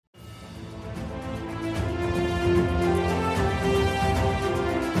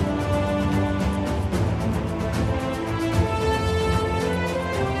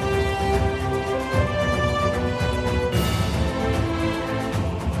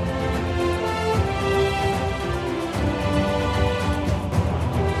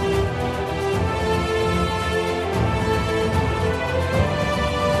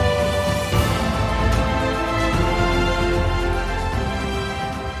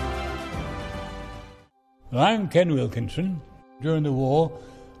Well, I'm Ken Wilkinson. During the war,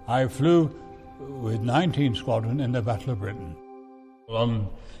 I flew with 19 Squadron in the Battle of Britain. On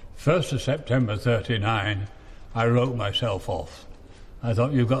 1st of September 1939, I wrote myself off. I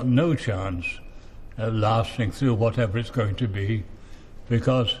thought you've got no chance of lasting through whatever it's going to be,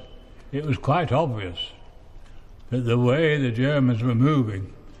 because it was quite obvious that the way the Germans were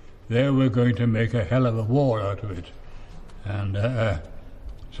moving, they were going to make a hell of a war out of it. And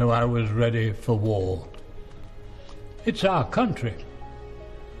so I was ready for war. It's our country.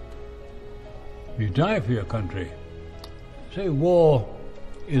 You die for your country. Say war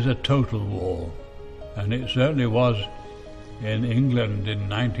is a total war, and it certainly was in England in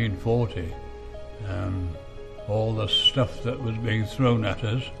 1940. All the stuff that was being thrown at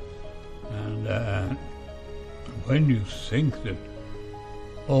us, and when you think that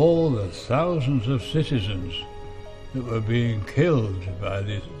all the thousands of citizens that were being killed by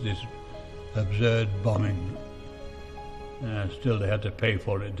this absurd bombing, still they had to pay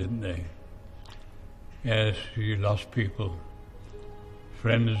for it, didn't they? Yes, you lost people,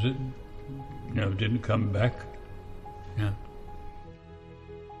 friends that didn't come back. Yeah.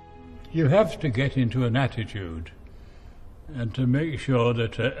 You have to get into an attitude and to make sure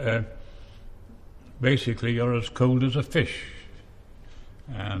that basically you're as cold as a fish.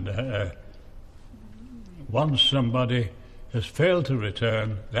 And once somebody has failed to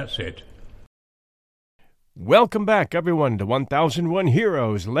return, that's it. Welcome back, everyone, to 1001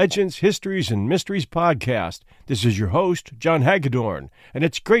 Heroes, Legends, Histories, and Mysteries podcast. This is your host, John Hagedorn, and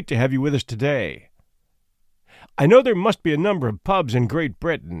it's great to have you with us today. I know there must be a number of pubs in Great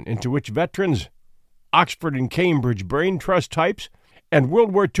Britain into which veterans, Oxford and Cambridge brain trust types, and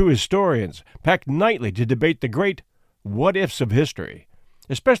World War II historians pack nightly to debate the great what-ifs of history,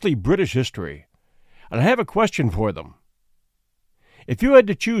 especially British history. And I have a question for them. If you had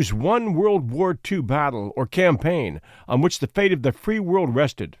to choose one World War II battle or campaign on which the fate of the free world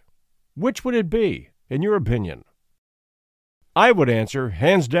rested, which would it be, in your opinion? I would answer,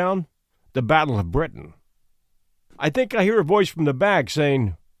 hands down, the Battle of Britain. I think I hear a voice from the back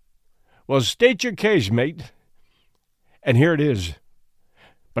saying, "Well, state your case, mate." And here it is.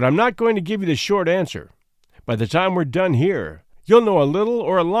 But I'm not going to give you the short answer. By the time we're done here, you'll know a little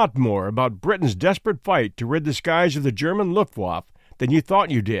or a lot more about Britain's desperate fight to rid the skies of the German Luftwaffe than you thought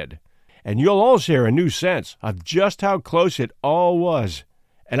you did. And you'll also hear a new sense of just how close it all was.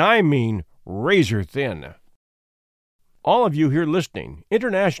 And I mean razor thin. All of you here listening,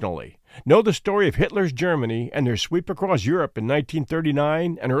 internationally, know the story of Hitler's Germany and their sweep across Europe in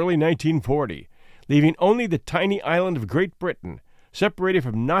 1939 and early 1940, leaving only the tiny island of Great Britain, separated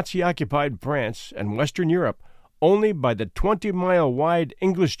from Nazi-occupied France and Western Europe only by the 20-mile-wide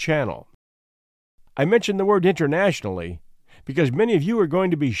English Channel. I mention the word internationally because many of you are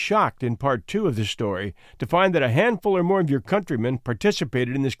going to be shocked in part 2 of this story to find that a handful or more of your countrymen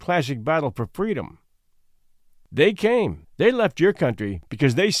participated in this classic battle for freedom. They came. They left your country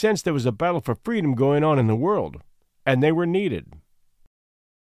because they sensed there was a battle for freedom going on in the world, and they were needed.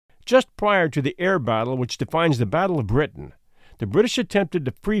 Just prior to the air battle which defines the Battle of Britain, the British attempted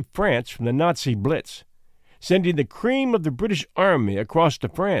to free France from the Nazi Blitz, sending the cream of the British Army across to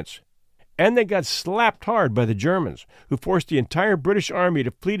France. And they got slapped hard by the Germans, who forced the entire British Army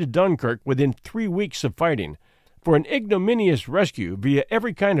to flee to Dunkirk within 3 weeks of fighting, for an ignominious rescue via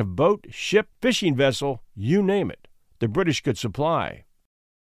every kind of boat, ship, fishing vessel, you name it, the British could supply.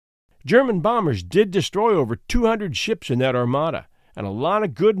 German bombers did destroy over 200 ships in that armada, and a lot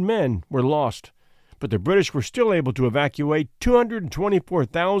of good men were lost, but the British were still able to evacuate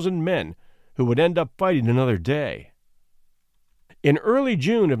 224,000 men who would end up fighting another day. In early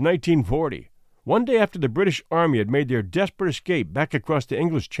June of 1940, one day after the British Army had made their desperate escape back across the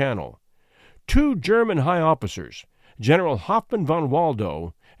English Channel, 2 German high officers, General Hoffmann von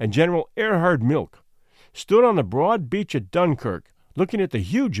Waldow and General Erhard Milch, stood on the broad beach at Dunkirk looking at the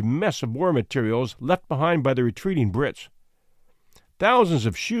huge mess of war materials left behind by the retreating Brits. Thousands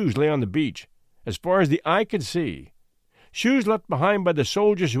of shoes lay on the beach, as far as the eye could see, shoes left behind by the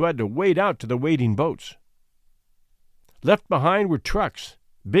soldiers who had to wade out to the waiting boats. Left behind were trucks,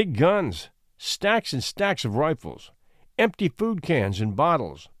 big guns, stacks and stacks of rifles, empty food cans and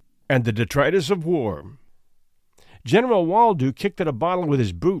bottles, and the detritus of war. General Waldow kicked at a bottle with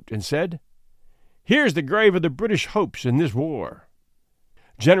his boot and said, "Here's the grave of the British hopes in this war."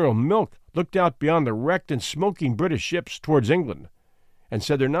 General Milch looked out beyond the wrecked and smoking British ships towards England and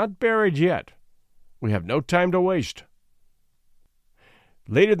said, "They're not buried yet. We have no time to waste."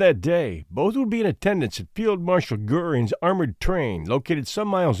 Later that day, both would be in attendance at Field Marshal Göring's armored train located some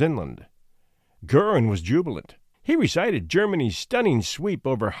miles inland. Göring was jubilant. He recited Germany's stunning sweep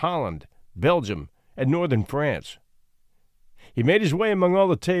over Holland, Belgium, and northern France. He made his way among all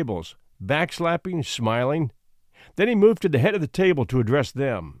the tables, backslapping, smiling. Then he moved to the head of the table to address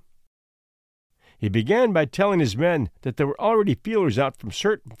them. He began by telling his men that there were already feelers out from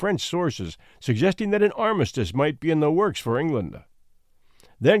certain French sources suggesting that an armistice might be in the works for England.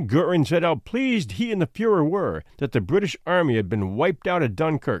 Then Göring said how pleased he and the Fuhrer were that the British army had been wiped out at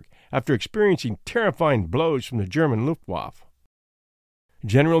Dunkirk after experiencing terrifying blows from the German Luftwaffe.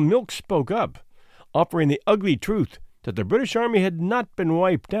 General Milch spoke up, offering the ugly truth that the British army had not been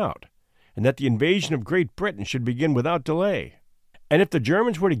wiped out, and that the invasion of Great Britain should begin without delay. And if the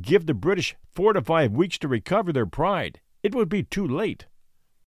Germans were to give the British 4 to 5 weeks to recover their pride, it would be too late.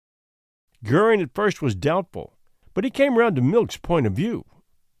 Göring at first was doubtful, but he came round to Milch's point of view.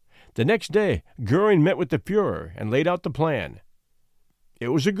 The next day, Göring met with the Fuhrer and laid out the plan. It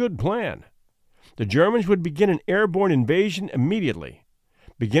was a good plan. The Germans would begin an airborne invasion immediately,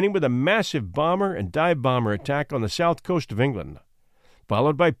 beginning with a massive bomber and dive bomber attack on the south coast of England,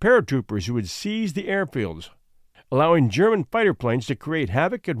 followed by paratroopers who would seize the airfields, allowing German fighter planes to create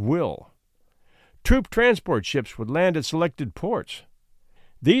havoc at will. Troop transport ships would land at selected ports.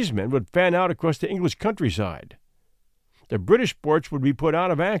 These men would fan out across the English countryside. The British ports would be put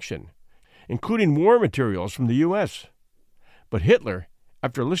out of action, including war materials from the U.S. But Hitler,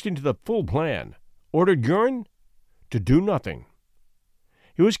 after listening to the full plan, ordered Göring to do nothing.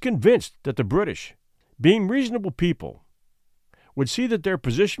 He was convinced that the British, being reasonable people, would see that their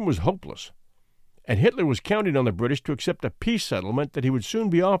position was hopeless, and Hitler was counting on the British to accept a peace settlement that he would soon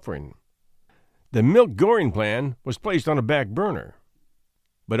be offering. The Milch-Göring plan was placed on a back burner,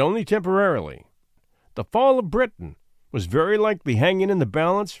 but only temporarily. The fall of Britain was very likely hanging in the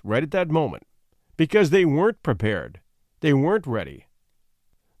balance right at that moment, because they weren't prepared. They weren't ready.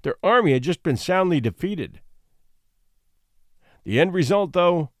 Their army had just been soundly defeated. The end result,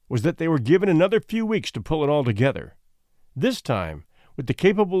 though, was that they were given another few weeks to pull it all together, this time with the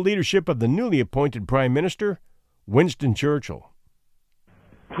capable leadership of the newly appointed Prime Minister, Winston Churchill.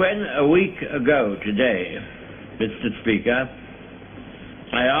 When a week ago today, Mr. Speaker,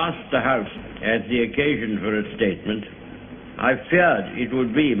 I asked the House as the occasion for a statement, I feared it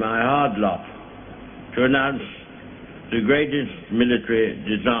would be my hard lot to announce the greatest military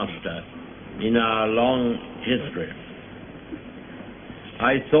disaster in our long history.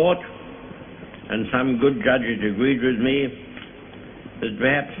 I thought, and some good judges agreed with me, that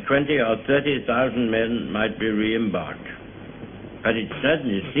perhaps 20 or 30,000 men might be re-embarked. But it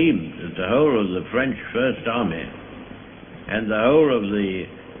certainly seemed that the whole of the French First Army and the whole of the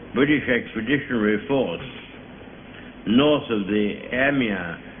British Expeditionary Force north of the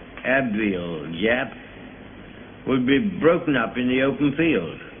Amiens-Abbeville gap would be broken up in the open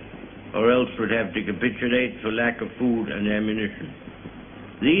field, or else would have to capitulate for lack of food and ammunition.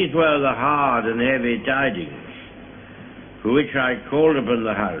 These were the hard and heavy tidings for which I called upon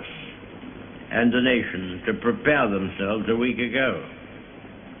the House and the nation to prepare themselves a week ago.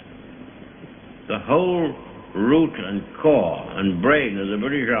 The whole root and core and brain of the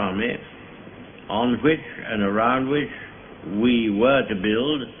British Army, on which and around which we were to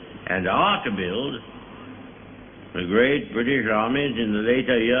build and are to build the great British armies in the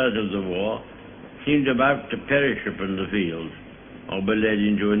later years of the war, seemed about to perish upon the field or be led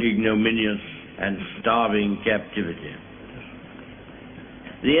into an ignominious and starving captivity.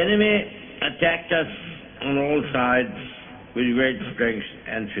 The enemy attacked us on all sides with great strength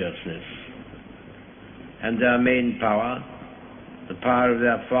and fierceness, and their main power, the power of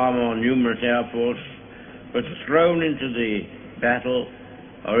their far more numerous air force, was thrown into the battle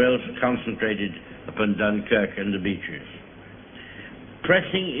or else concentrated upon Dunkirk and the beaches.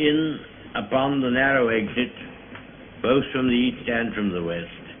 Pressing in upon the narrow exit, both from the east and from the west,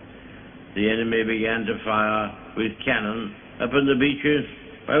 the enemy began to fire with cannon upon the beaches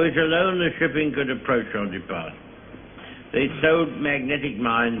by which alone the shipping could approach or depart. They sowed magnetic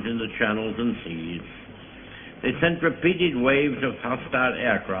mines in the channels and seas. They sent repeated waves of hostile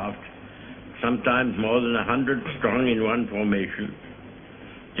aircraft, sometimes more than 100 strong in one formation,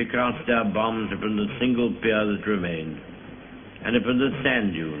 to cast their bombs upon the single pier that remained, and upon the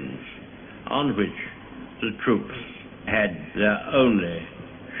sand dunes on which the troops had their only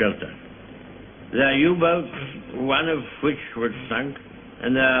shelter. Their U-boats, one of which was sunk,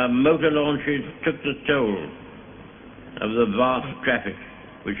 and their motor launches took the toll of the vast traffic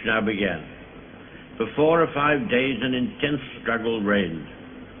which now began. For 4 or 5 days an intense struggle reigned.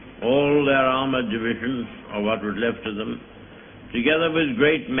 All their armored divisions, or what was left of them, together with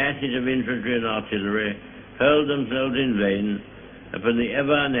great masses of infantry and artillery, hurled themselves in vain upon the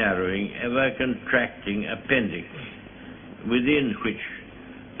ever-narrowing, ever-contracting appendix within which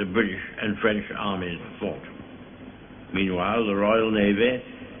the British and French armies fought. Meanwhile, the Royal Navy,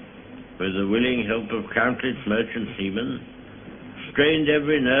 with the willing help of countless merchant seamen, strained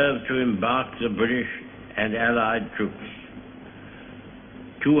every nerve to embark the British and Allied troops.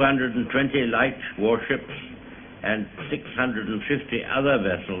 220 light warships and 650 other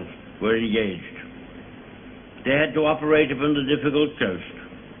vessels were engaged. They had to operate upon the difficult coast,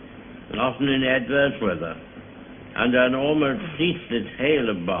 and often in adverse weather, under an almost ceaseless hail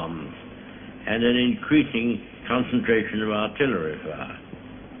of bombs and an increasing concentration of artillery fire.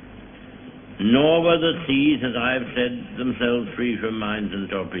 Nor were the seas, as I have said, themselves free from mines and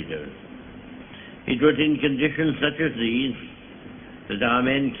torpedoes. It was in conditions such as these that our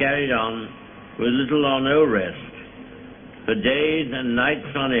men carried on with little or no rest, for days and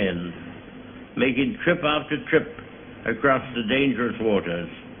nights on end, making trip after trip across the dangerous waters,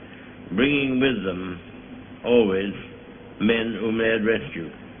 bringing with them always men whom they had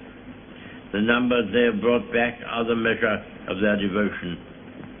rescued. The numbers they have brought back are the measure of their devotion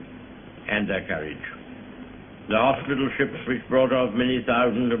and their courage. The hospital ships which brought off many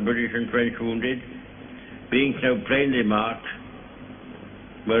thousands of British and French wounded, being so plainly marked,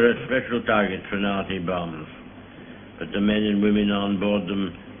 were a special target for Nazi bombs, but the men and women on board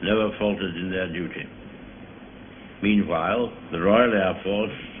them never faltered in their duty. Meanwhile, the Royal Air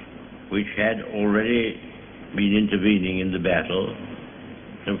Force, which had already been intervening in the battle,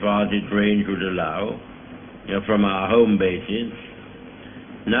 so far as its range would allow, from our home bases,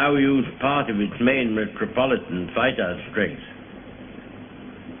 now used part of its main metropolitan fighter strength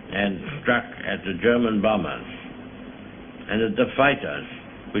and struck at the German bombers and at the fighters,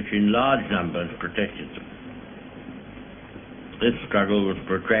 which in large numbers protected them. This struggle was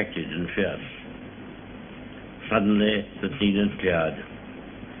protracted and fierce. Suddenly, the scene is cleared.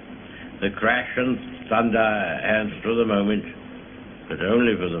 The crash and thunder has, for the moment, but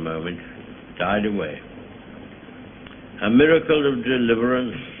only for the moment, died away. A miracle of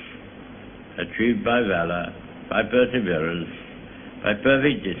deliverance achieved by valor, by perseverance, by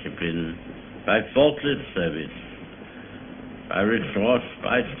perfect discipline, by faultless service, by resource,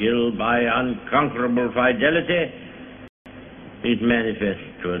 by skill, by unconquerable fidelity, is manifest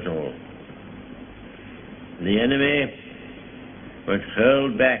to us all. The enemy was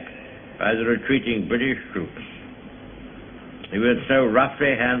hurled back by the retreating British troops. He was so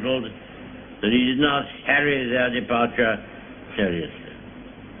roughly handled that he did not harry their departure seriously.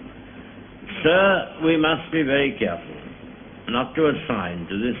 Sir, we must be very careful not to assign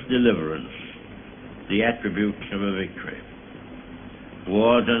to this deliverance the attributes of a victory.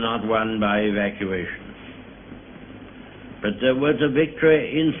 Wars are not won by evacuations. But there was a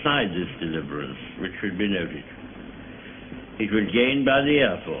victory inside this deliverance, which should be noted. It was gained by the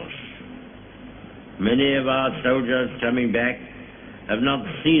Air Force. Many of our soldiers coming back have not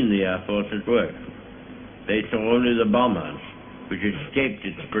seen the Air Force at work. They saw only the bombers, which escaped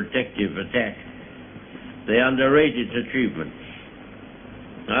its protective attack. They underrate its achievements.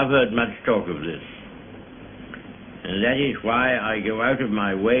 I've heard much talk of this, and that is why I go out of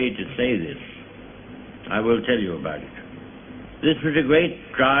my way to say this. I will tell you about it. This was a great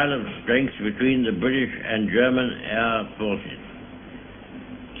trial of strength between the British and German air forces.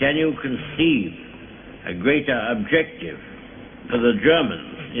 Can you conceive a greater objective for the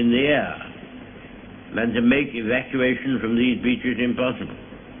Germans in the air than to make evacuation from these beaches impossible,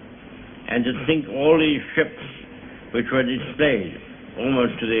 and to sink all these ships which were displayed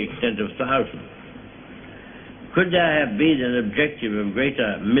almost to the extent of thousands? Could there have been an objective of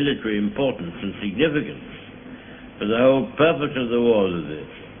greater military importance and significance for the whole purpose of the war than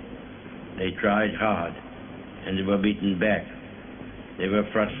this? They tried hard, and they were beaten back. They were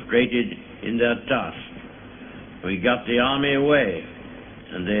frustrated in their task. We got the army away,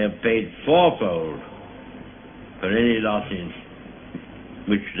 and they have paid fourfold for any losses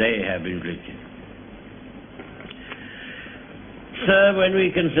which they have inflicted. Sir, when we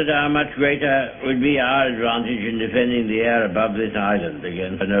consider how much greater would be our advantage in defending the air above this island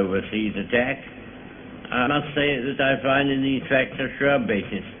against an overseas attack, I must say that I find in these facts a sure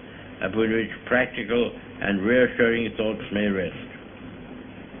basis upon which practical and reassuring thoughts may rest.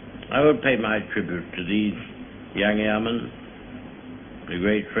 I will pay my tribute to these young airmen. The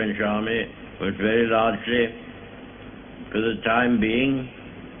great French army was very largely, for the time being,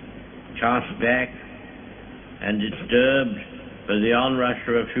 cast back and disturbed by the onrush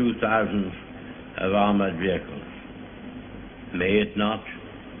of a few thousands of armored vehicles. May it not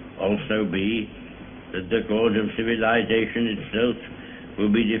also be that the cause of civilization itself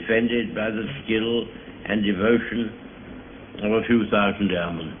will be defended by the skill and devotion of a few thousand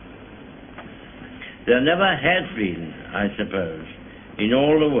airmen? There never has been, I suppose, in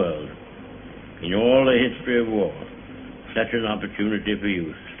all the world, in all the history of war, such an opportunity for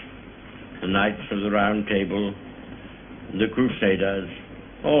use. The Knights of the Round Table, the Crusaders,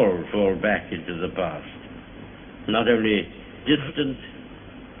 all fall back into the past, not only distant,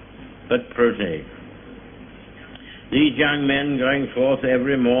 but prosaic. These young men going forth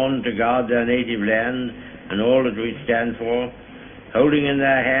every morn to guard their native land and all that we stand for, holding in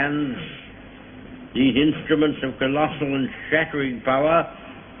their hands these instruments of colossal and shattering power,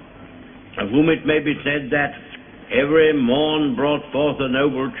 of whom it may be said that every morn brought forth a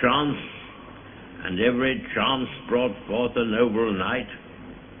noble chance, and every chance brought forth a noble night,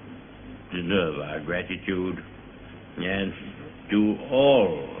 deserve our gratitude, and do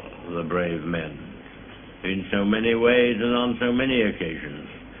all the brave men, in so many ways and on so many occasions,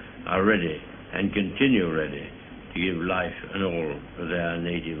 are ready and continue ready to give life and all for their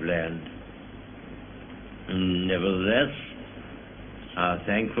native land. Nevertheless, our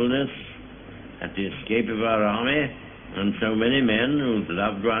thankfulness at the escape of our army and so many men whose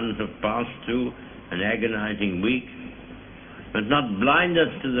loved ones have passed through an agonizing week must not blind us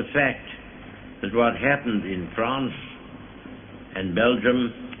to the fact that what happened in France and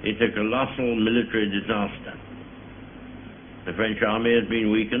Belgium is a colossal military disaster. The French army has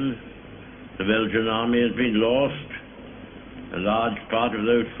been weakened, the Belgian army has been lost, a large part of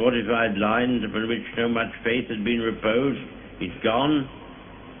those fortified lines upon which so much faith had been reposed is gone.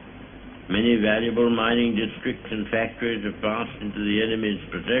 Many valuable mining districts and factories have passed into the enemy's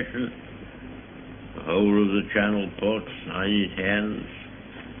possession. The whole of the Channel ports are in his hands,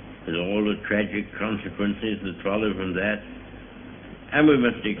 with all the tragic consequences that follow from that. And we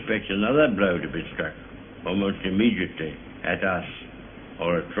must expect another blow to be struck almost immediately at us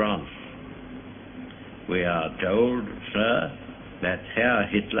or at France. We are told, sir, that Herr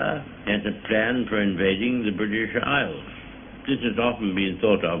Hitler has a plan for invading the British Isles. This has often been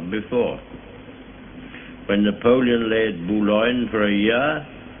thought of before. When Napoleon lay at Boulogne for a year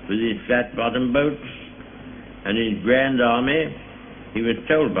with his flat-bottom boats and his grand army, he was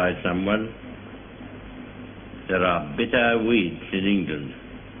told by someone, there are bitter weeds in England.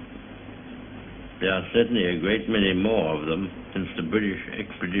 There are certainly a great many more of them since the British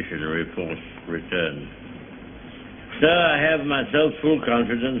Expeditionary Force returned. Sir, I have myself full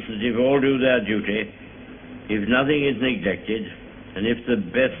confidence that if all do their duty, if nothing is neglected, and if the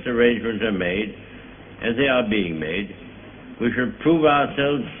best arrangements are made, as they are being made, we shall prove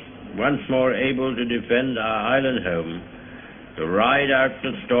ourselves once more able to defend our island home, to ride out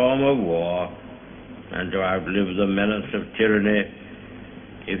the storm of war, and to outlive the menace of tyranny,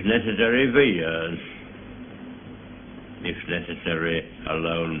 if necessary for years, if necessary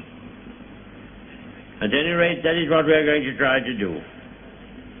alone. At any rate, that is what we are going to try to do.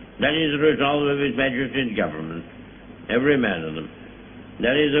 That is the resolve of His Majesty's government, every man of them.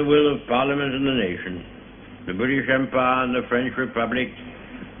 That is the will of Parliament and the nation. The British Empire and the French Republic,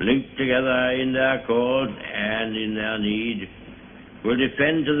 linked together in their cause and in their need, will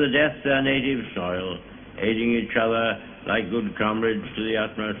defend to the death their native soil, aiding each other like good comrades to the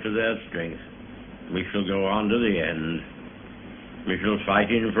utmost of their strength. We shall go on to the end. We shall fight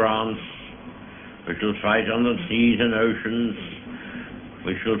in France. We shall fight on the seas and oceans.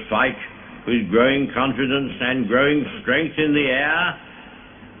 We shall fight with growing confidence and growing strength in the air.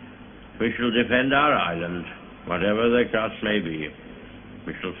 We shall defend our island, whatever the cost may be.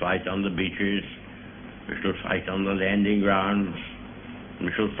 We shall fight on the beaches. We shall fight on the landing grounds. We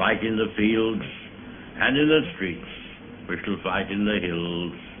shall fight in the fields and in the streets. We shall fight in the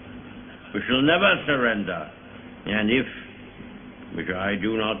hills. We shall never surrender. And if, which I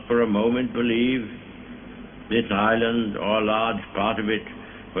do not for a moment believe, this island or a large part of it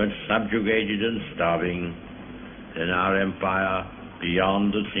were subjugated and starving, then our empire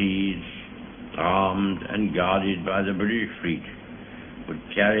beyond the seas, armed and guarded by the British fleet, would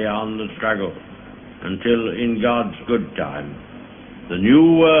carry on the struggle until, in God's good time, the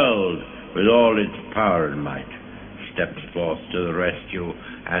new world, with all its power and might, steps forth to the rescue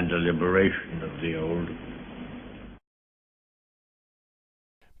and the liberation of the old.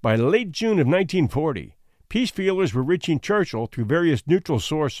 By late June of 1940, peace feelers were reaching Churchill through various neutral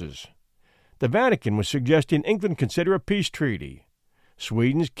sources. The Vatican was suggesting England consider a peace treaty.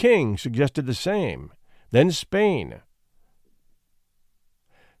 Sweden's king suggested the same. Then Spain.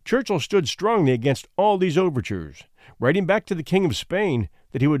 Churchill stood strongly against all these overtures, writing back to the King of Spain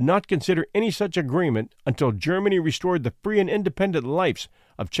that he would not consider any such agreement until Germany restored the free and independent lives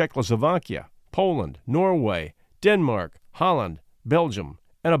of Czechoslovakia, Poland, Norway, Denmark, Holland, Belgium,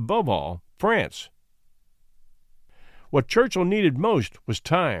 and above all, France. What Churchill needed most was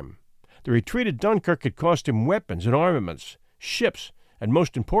time. The retreat at Dunkirk had cost him weapons and armaments, ships, and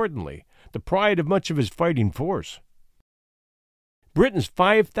most importantly, the pride of much of his fighting force. Britain's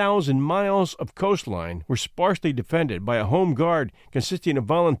 5,000 miles of coastline were sparsely defended by a home guard consisting of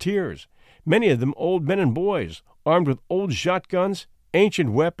volunteers, many of them old men and boys, armed with old shotguns,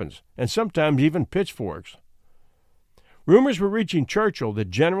 ancient weapons, and sometimes even pitchforks. Rumors were reaching Churchill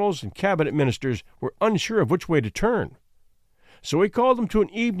that generals and cabinet ministers were unsure of which way to turn. So he called them to an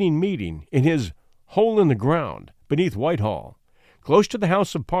evening meeting in his hole in the ground beneath Whitehall, close to the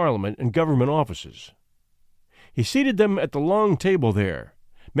House of Parliament and government offices. He seated them at the long table there,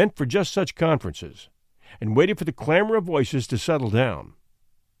 meant for just such conferences, and waited for the clamor of voices to settle down.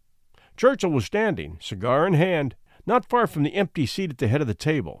 Churchill was standing, cigar in hand, not far from the empty seat at the head of the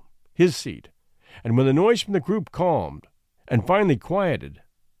table, his seat, and when the noise from the group calmed, and finally quieted,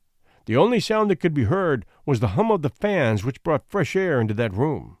 the only sound that could be heard was the hum of the fans which brought fresh air into that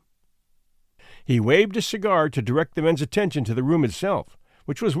room. He waved his cigar to direct the men's attention to the room itself,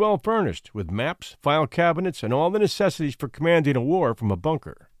 which was well furnished with maps, file cabinets, and all the necessities for commanding a war from a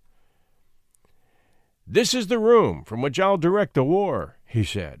bunker. "This is the room from which I'll direct the war," he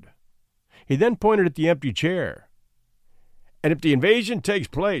said. He then pointed at the empty chair. "And if the invasion takes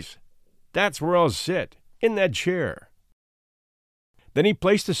place, that's where I'll sit, in that chair." Then he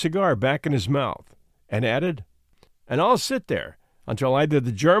placed the cigar back in his mouth and added, "And I'll sit there until either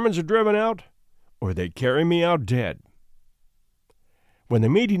the Germans are driven out or they carry me out dead." When the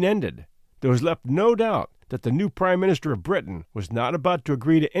meeting ended, there was left no doubt that the new Prime Minister of Britain was not about to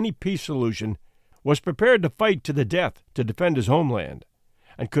agree to any peace solution, was prepared to fight to the death to defend his homeland,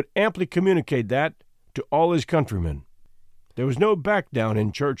 and could amply communicate that to all his countrymen. There was no back down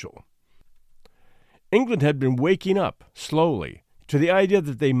in Churchill. England had been waking up, slowly, to the idea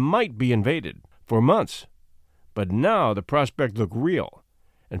that they might be invaded for months, but now the prospect looked real,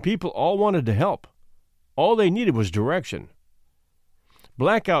 and people all wanted to help. All they needed was direction.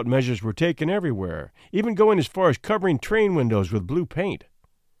 Blackout measures were taken everywhere, even going as far as covering train windows with blue paint.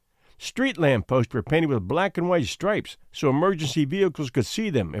 Street lamp posts were painted with black and white stripes so emergency vehicles could see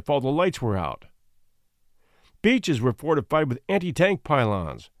them if all the lights were out. Beaches were fortified with anti-tank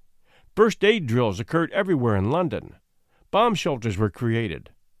pylons. First aid drills occurred everywhere in London. Bomb shelters were created.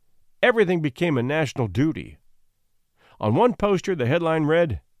 Everything became a national duty. On one poster, the headline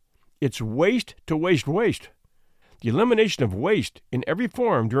read, "It's waste to waste waste." The elimination of waste in every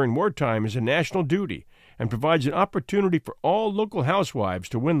form during wartime is a national duty and provides an opportunity for all local housewives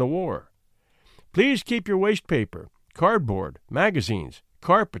to win the war. Please keep your waste paper, cardboard, magazines,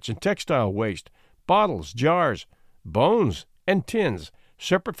 carpets, and textile waste, bottles, jars, bones, and tins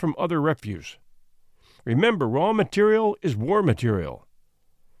separate from other refuse. Remember, raw material is war material.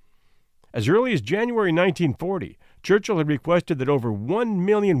 As early as January 1940, Churchill had requested that over 1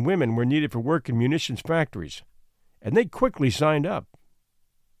 million women were needed for work in munitions factories, and they quickly signed up.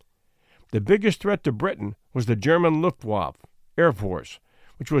 The biggest threat to Britain was the German Luftwaffe, Air Force,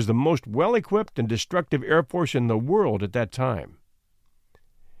 which was the most well-equipped and destructive air force in the world at that time.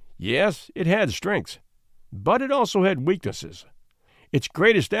 Yes, it had strengths, but it also had weaknesses. Its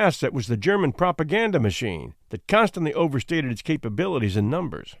greatest asset was the German propaganda machine that constantly overstated its capabilities and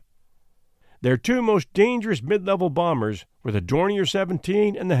numbers. Their two most dangerous mid-level bombers were the Dornier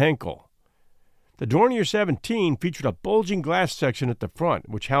 17 and the Henkel. The Dornier 17 featured a bulging glass section at the front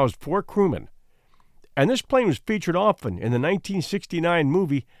which housed 4 crewmen, and this plane was featured often in the 1969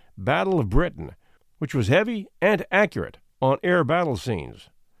 movie Battle of Britain, which was heavy and accurate on air battle scenes.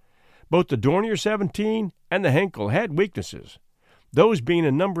 Both the Dornier 17 and the Henkel had weaknesses, those being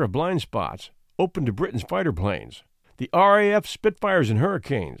a number of blind spots open to Britain's fighter planes, the RAF Spitfires and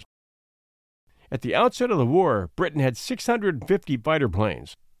Hurricanes. At the outset of the war, Britain had 650 fighter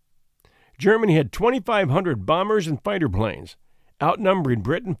planes. Germany had 2,500 bombers and fighter planes, outnumbering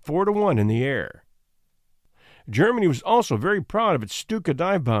Britain 4-1 in the air. Germany was also very proud of its Stuka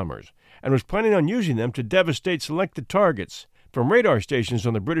dive bombers and was planning on using them to devastate selected targets, from radar stations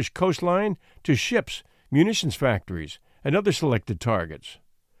on the British coastline to ships, munitions factories, and other selected targets.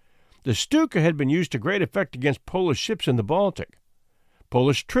 The Stuka had been used to great effect against Polish ships in the Baltic,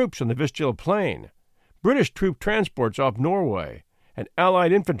 Polish troops on the Vistula Plain, British troop transports off Norway, and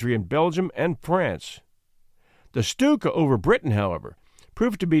Allied infantry in Belgium and France. The Stuka over Britain, however,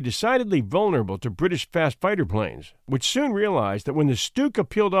 proved to be decidedly vulnerable to British fast fighter planes, which soon realized that when the Stuka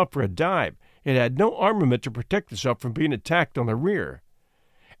peeled off for a dive, it had no armament to protect itself from being attacked on the rear,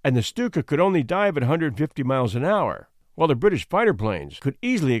 and the Stuka could only dive at 150 miles an hour, while the British fighter planes could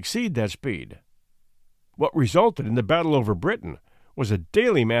easily exceed that speed. What resulted in the battle over Britain was a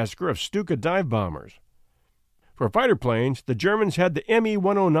daily massacre of Stuka dive bombers. For fighter planes, the Germans had the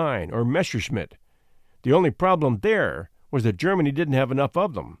Me-109, or Messerschmitt. The only problem there was that Germany didn't have enough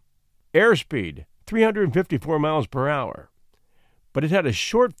of them. Airspeed, 354 miles per hour. But it had a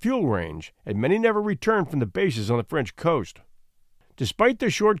short fuel range, and many never returned from the bases on the French coast. Despite their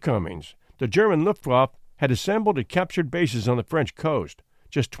shortcomings, the German Luftwaffe had assembled and captured bases on the French coast,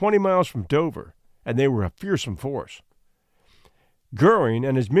 just 20 miles from Dover, and they were a fearsome force. Goering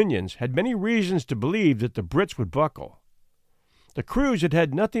and his minions had many reasons to believe that the Brits would buckle. The crews had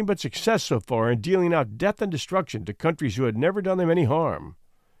had nothing but success so far in dealing out death and destruction to countries who had never done them any harm.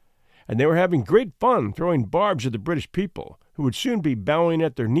 And they were having great fun throwing barbs at the British people, who would soon be bowing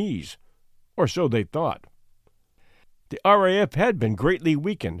at their knees, or so they thought. The RAF had been greatly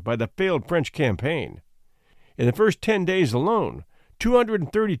weakened by the failed French campaign. In the first 10 days alone,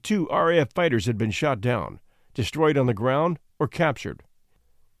 232 RAF fighters had been shot down, destroyed on the ground, or captured.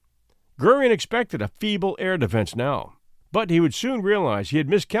 Goering expected a feeble air defense now, but he would soon realize he had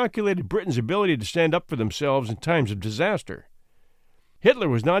miscalculated Britain's ability to stand up for themselves in times of disaster. Hitler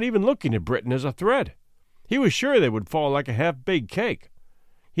was not even looking at Britain as a threat. He was sure they would fall like a half-baked cake.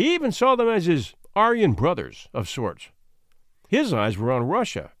 He even saw them as his Aryan brothers, of sorts. His eyes were on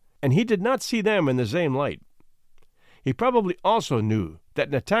Russia, and he did not see them in the same light. He probably also knew that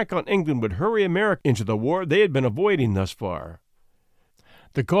an attack on England would hurry America into the war they had been avoiding thus far.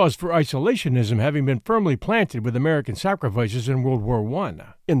 The cause for isolationism having been firmly planted with American sacrifices in World War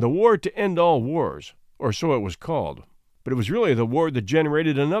I, in the war to end all wars, or so it was called. But it was really the war that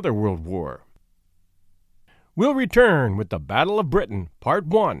generated another world war. We'll return with the Battle of Britain, Part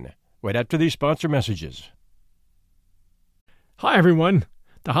 1, right after these sponsor messages. Hi, everyone.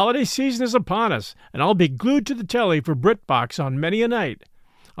 The holiday season is upon us, and I'll be glued to the telly for BritBox on many a night.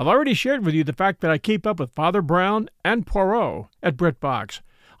 I've already shared with you the fact that I keep up with Father Brown and Poirot at BritBox.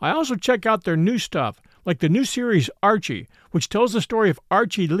 I also check out their new stuff, like the new series Archie, which tells the story of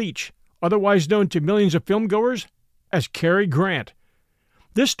Archie Leach, otherwise known to millions of filmgoers as Cary Grant.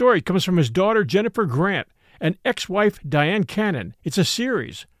 This story comes from his daughter Jennifer Grant and ex-wife Diane Cannon. It's a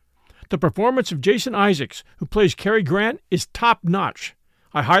series. The performance of Jason Isaacs, who plays Cary Grant, is top-notch.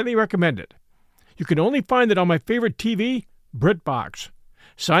 I highly recommend it. You can only find it on my favorite TV, BritBox.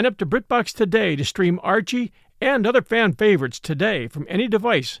 Sign up to BritBox today to stream Archie and other fan favorites today from any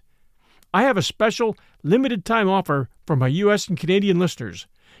device. I have a special limited-time offer for my U.S. and Canadian listeners.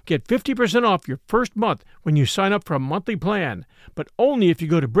 Get 50% off your first month when you sign up for a monthly plan, but only if you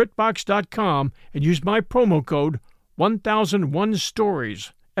go to BritBox.com and use my promo code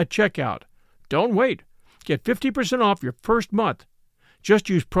 1001stories at checkout. Don't wait. Get 50% off your first month. Just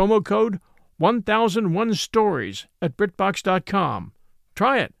use promo code 1001stories at BritBox.com.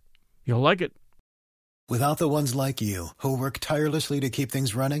 Try it. You'll like it. Without the ones like you, who work tirelessly to keep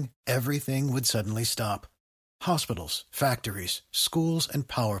things running, everything would suddenly stop. Hospitals, factories, schools, and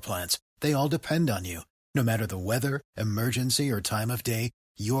power plants, they all depend on you. No matter the weather, emergency, or time of day,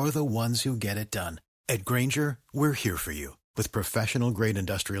 you're the ones who get it done. At Grainger, we're here for you with professional-grade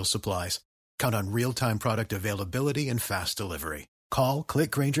industrial supplies. Count on real-time product availability and fast delivery. Call,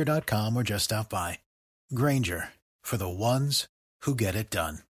 click Grainger.com, or just stop by. Grainger, for the ones who get it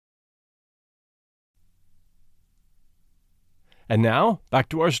done. And now, back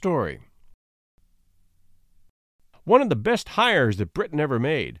to our story. One of the best hires that Britain ever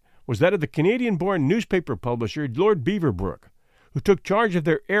made was that of the Canadian-born newspaper publisher Lord Beaverbrook, who took charge of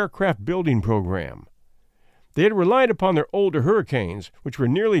their aircraft building program. They had relied upon their older Hurricanes, which were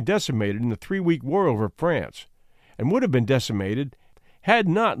nearly decimated in the 3-week war over France, and would have been decimated had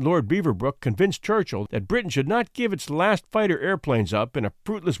not Lord Beaverbrook convinced Churchill that Britain should not give its last fighter airplanes up in a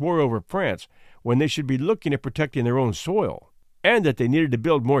fruitless war over France when they should be looking at protecting their own soil, and that they needed to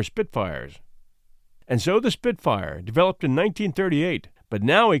build more Spitfires. And so the Spitfire, developed in 1938, but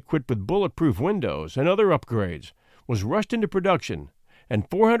now equipped with bulletproof windows and other upgrades, was rushed into production, and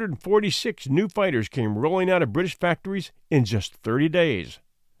 446 new fighters came rolling out of British factories in just 30 days.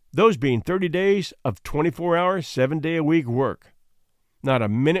 Those being 30 days of 24-hour, 7-day-a-week work. Not a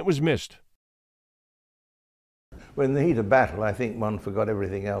minute was missed. Well, in the heat of battle, I think one forgot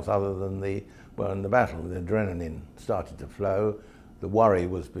everything else other than in the battle, the adrenaline started to flow. The worry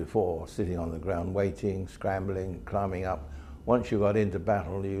was before, sitting on the ground, waiting, scrambling, climbing up. Once you got into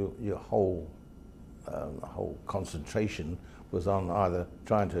battle, your whole concentration was on either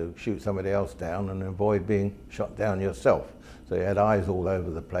trying to shoot somebody else down and avoid being shot down yourself. So you had eyes all over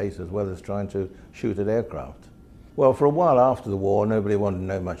the place as well as trying to shoot at aircraft. Well, for a while after the war, nobody wanted to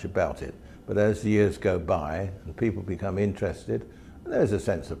know much about it. But as the years go by and people become interested, there's a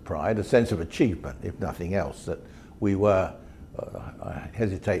sense of pride, a sense of achievement, if nothing else, that we were, I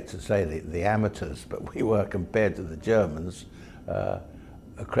hesitate to say the amateurs, but we were, compared to the Germans, a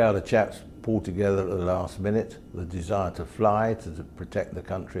crowd of chaps pulled together at the last minute, the desire to fly, to protect the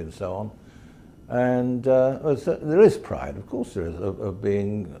country and so on. And there is pride, of course there is, of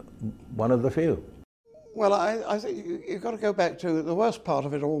being one of the few. Well, I think you've got to go back to the worst part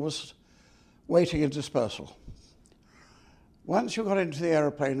of it all was waiting and dispersal. Once you got into the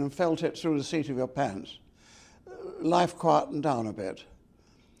aeroplane and felt it through the seat of your pants, life quietened down a bit.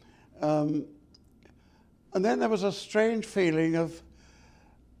 And then there was a strange feeling of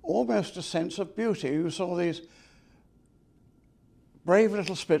almost a sense of beauty. You saw these brave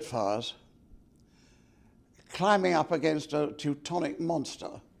little Spitfires climbing up against a Teutonic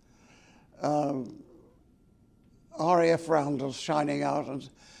monster. RAF roundels shining out, and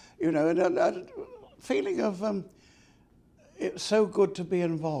and a feeling of it's so good to be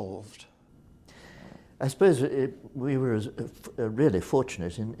involved. I suppose we were really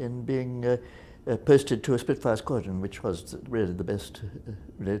fortunate in being posted to a Spitfire squadron, which was really the best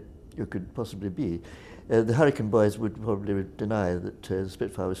you could possibly be. The Hurricane boys would probably deny that the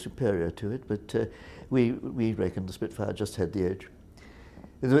Spitfire was superior to it, but we reckoned the Spitfire just had the edge.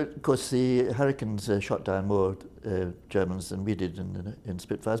 Of course, the Hurricanes shot down more Germans than we did in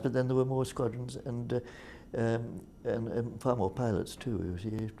Spitfires, but then there were more squadrons and far more pilots too,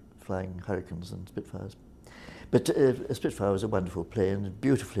 flying Hurricanes than Spitfires. But a Spitfire was a wonderful plane,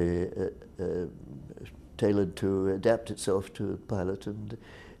 beautifully tailored to adapt itself to a pilot, and it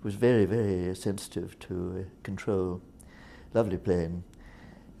was very, very sensitive to control. Lovely plane.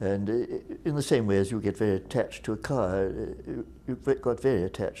 And in the same way as you get very attached to a car, you got very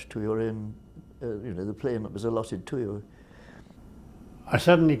attached to your own, the plane that was allotted to you. I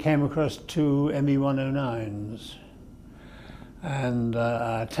suddenly came across two ME-109s, and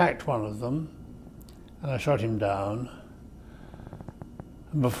I attacked one of them, and I shot him down.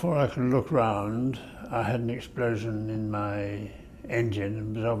 And before I could look round, I had an explosion in my engine,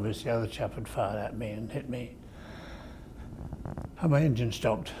 and it was obvious the other chap had fired at me and hit me. And my engine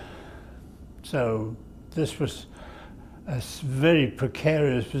stopped. So this was a very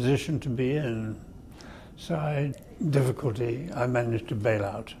precarious position to be in. So I managed to bail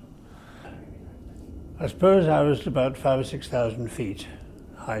out. I suppose I was about 5,000 or 6,000 feet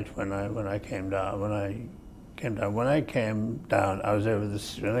height when I came down. When I came down, I was over the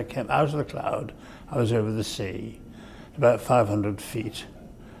sea. When I came out of the cloud, I was over the sea, about 500 feet,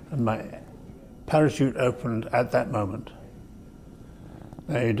 and my parachute opened at that moment.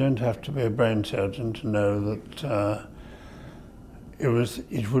 Now, you don't have to be a brain surgeon to know that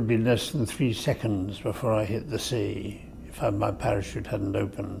it would be less than 3 seconds before I hit the sea if my parachute hadn't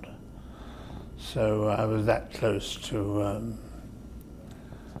opened. So I was that close to.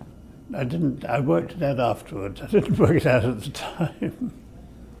 I worked it out afterwards. I didn't work it out at the time.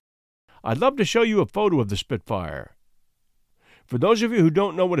 I'd love to show you a photo of the Spitfire. For those of you who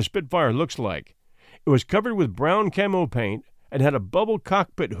don't know what a Spitfire looks like, it was covered with brown camo paint and had a bubble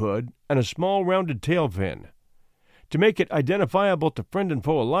cockpit hood and a small rounded tail fin. To make it identifiable to friend and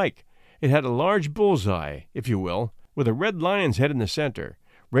foe alike, it had a large bullseye, if you will, with a red lion's head in the center,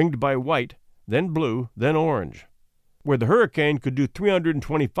 ringed by white, then blue, then orange. Where the Hurricane could do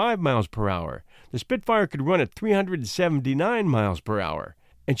 325 miles per hour, the Spitfire could run at 379 miles per hour,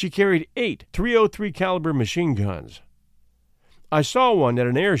 and she carried 8 .303 caliber machine guns. I saw one at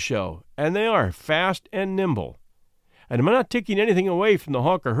an air show, and they are fast and nimble. And I'm not taking anything away from the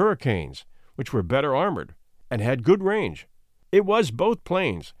Hawker Hurricanes, which were better armored and had good range. It was both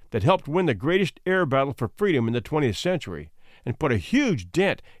planes that helped win the greatest air battle for freedom in the 20th century and put a huge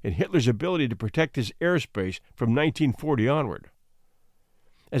dent in Hitler's ability to protect his airspace from 1940 onward.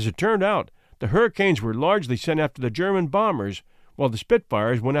 As it turned out, the Hurricanes were largely sent after the German bombers, while the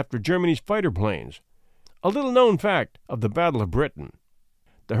Spitfires went after Germany's fighter planes. A little-known fact of the Battle of Britain.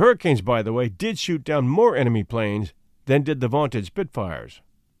 The Hurricanes, by the way, did shoot down more enemy planes than did the vaunted Spitfires.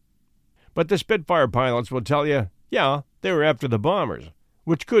 But the Spitfire pilots will tell you, yeah, they were after the bombers,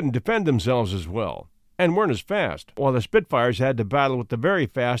 which couldn't defend themselves as well, and weren't as fast, while the Spitfires had to battle with the very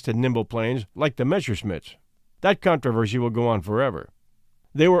fast and nimble planes like the Messerschmitts. That controversy will go on forever.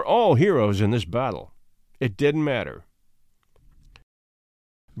 They were all heroes in this battle. It didn't matter.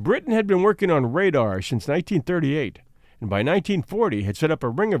 Britain had been working on radar since 1938, and by 1940 had set up a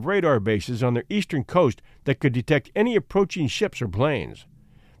ring of radar bases on their eastern coast that could detect any approaching ships or planes.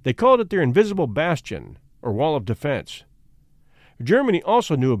 They called it their invisible bastion, or wall of defense. Germany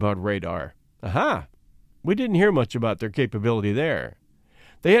also knew about radar. Aha! We didn't hear much about their capability there.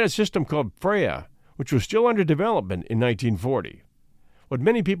 They had a system called Freya, which was still under development in 1940. What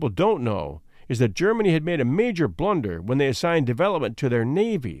many people don't know is that Germany had made a major blunder when they assigned development to their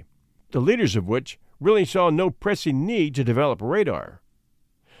navy, the leaders of which really saw no pressing need to develop radar.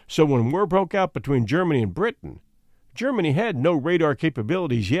 So when war broke out between Germany and Britain, Germany had no radar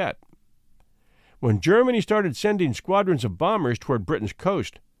capabilities yet. When Germany started sending squadrons of bombers toward Britain's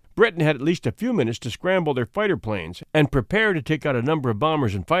coast, Britain had at least a few minutes to scramble their fighter planes and prepare to take out a number of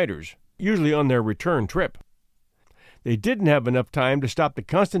bombers and fighters, usually on their return trip. They didn't have enough time to stop the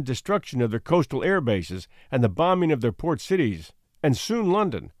constant destruction of their coastal air bases and the bombing of their port cities, and soon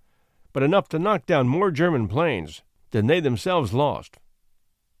London, but enough to knock down more German planes than they themselves lost.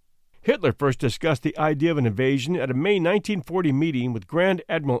 Hitler first discussed the idea of an invasion at a May 1940 meeting with Grand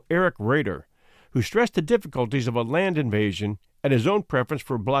Admiral Erich Raeder, who stressed the difficulties of a land invasion and his own preference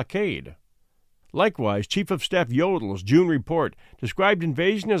for blockade. Likewise, Chief of Staff Jodel's June report described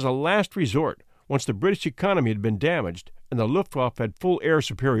invasion as a last resort once the British economy had been damaged and the Luftwaffe had full air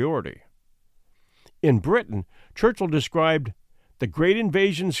superiority. In Britain, Churchill described the Great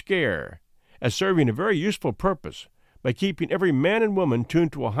Invasion Scare as serving a very useful purpose by keeping every man and woman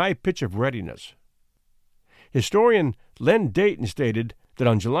tuned to a high pitch of readiness. Historian Len Dayton stated that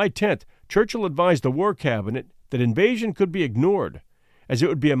on July 10th, Churchill advised the War Cabinet that invasion could be ignored, as it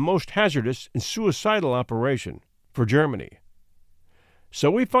would be a most hazardous and suicidal operation for Germany.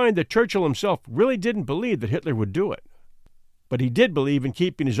 So we find that Churchill himself really didn't believe that Hitler would do it. But he did believe in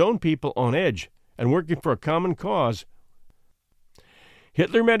keeping his own people on edge and working for a common cause.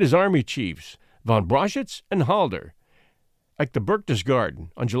 Hitler met his army chiefs, von Brauchitsch and Halder, at the Berchtesgaden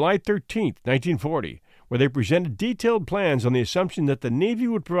on July 13, 1940, where they presented detailed plans on the assumption that the Navy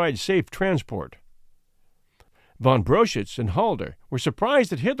would provide safe transport. Von Brauchitsch and Halder were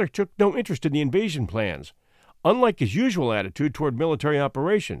surprised that Hitler took no interest in the invasion plans, unlike his usual attitude toward military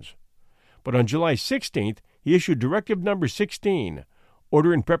operations. But on July 16th, he issued Directive No. 16,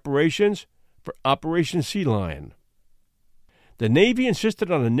 ordering preparations for Operation Sea Lion. The Navy insisted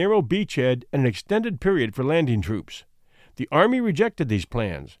on a narrow beachhead and an extended period for landing troops. The Army rejected these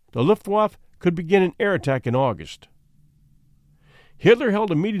plans. The Luftwaffe could begin an air attack in August. Hitler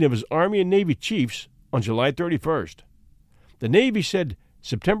held a meeting of his Army and Navy chiefs on July 31st. The Navy said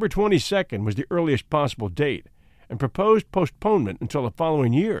September 22nd was the earliest possible date and proposed postponement until the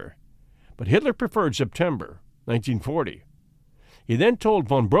following year, but Hitler preferred September 1940. He then told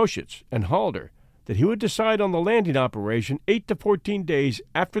von Brauchitsch and Halder that he would decide on the landing operation 8 to 14 days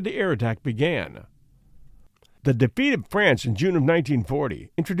after the air attack began. The defeat of France in June of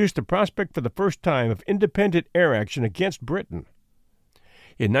 1940 introduced the prospect for the first time of independent air action against Britain.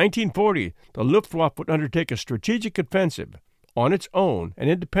 In 1940, the Luftwaffe would undertake a strategic offensive on its own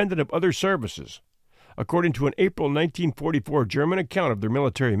and independent of other services, according to an April 1944 German account of their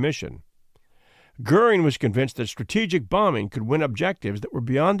military mission. Goering was convinced that strategic bombing could win objectives that were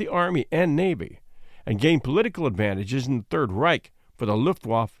beyond the Army and Navy and gain political advantages in the Third Reich for the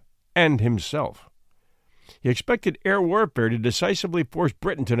Luftwaffe and himself. He expected air warfare to decisively force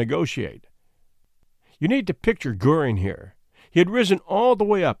Britain to negotiate. You need to picture Goering here. He had risen all the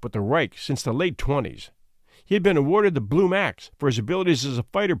way up with the Reich since the late 20s. He had been awarded the Blue Axe for his abilities as a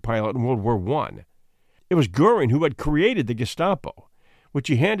fighter pilot in World War I. It was Goering who had created the Gestapo, which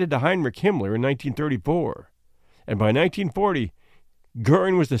he handed to Heinrich Himmler in 1934. And by 1940,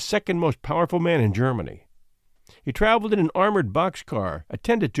 Goering was the second most powerful man in Germany. He traveled in an armored boxcar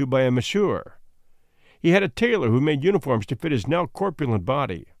attended to by a masseur. He had a tailor who made uniforms to fit his now corpulent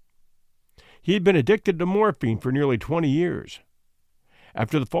body. He had been addicted to morphine for nearly 20 years.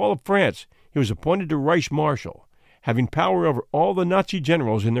 After the fall of France, he was appointed to Reich Marshal, having power over all the Nazi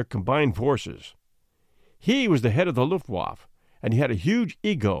generals in their combined forces. He was the head of the Luftwaffe, and he had a huge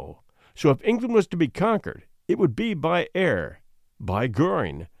ego, so if England was to be conquered, it would be by air, by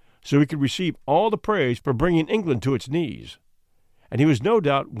Goering, so he could receive all the praise for bringing England to its knees. And he was no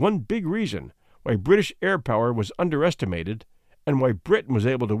doubt one big reason why British air power was underestimated and why Britain was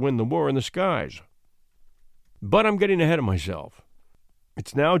able to win the war in the skies. But I'm getting ahead of myself.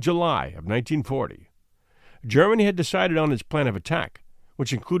 It's now July of 1940. Germany had decided on its plan of attack,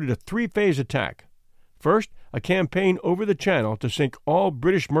 which included a three-phase attack. First, a campaign over the Channel to sink all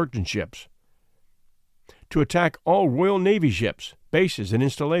British merchant ships, to attack all Royal Navy ships, bases, and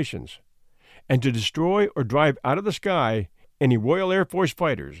installations, and to destroy or drive out of the sky any Royal Air Force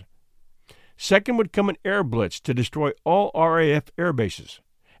fighters. Second would come an air blitz to destroy all RAF air bases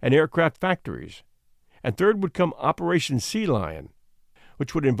and aircraft factories. And third would come Operation Sea Lion,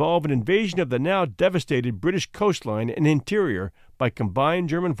 which would involve an invasion of the now devastated British coastline and interior by combined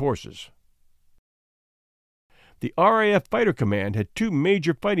German forces. The RAF Fighter Command had two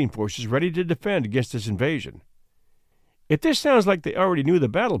major fighting forces ready to defend against this invasion. If this sounds like they already knew the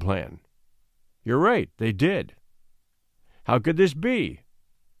battle plan, you're right, they did. How could this be?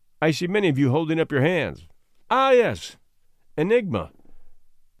 I see many of you holding up your hands. Ah, yes, Enigma.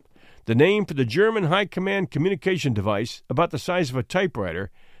 the name for the German high command communication device about the size of a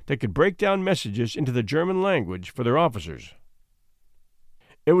typewriter that could break down messages into the German language for their officers.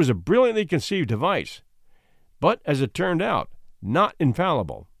 It was a brilliantly conceived device, but as it turned out, not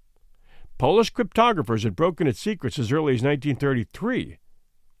infallible. Polish cryptographers had broken its secrets as early as 1933.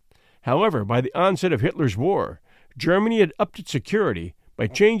 However, by the onset of Hitler's war, Germany had upped its security by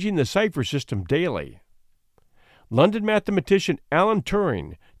changing the cipher system daily. London mathematician Alan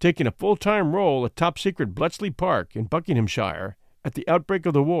Turing, taking a full-time role at top-secret Bletchley Park in Buckinghamshire at the outbreak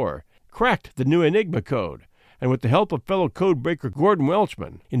of the war, cracked the new Enigma code, and with the help of fellow codebreaker Gordon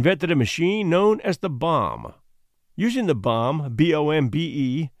Welchman, invented a machine known as the bombe. Using the bombe,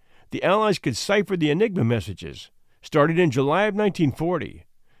 B-O-M-B-E, the Allies could cipher the Enigma messages, started in July of 1940,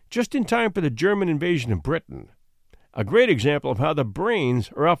 just in time for the German invasion of Britain. A great example of how the brains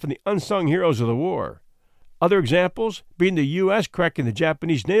are often the unsung heroes of the war. Other examples being the U.S. cracking the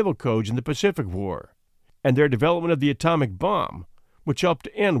Japanese naval codes in the Pacific War, and their development of the atomic bomb, which helped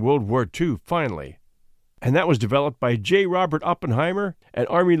to end World War II finally. And that was developed by J. Robert Oppenheimer and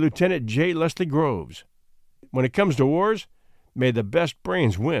Army Lieutenant J. Leslie Groves. When it comes to wars, may the best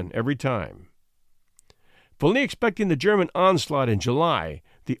brains win every time. Fully expecting the German onslaught in July,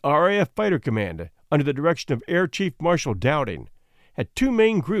 the RAF Fighter Command, under the direction of Air Chief Marshal Dowding, had two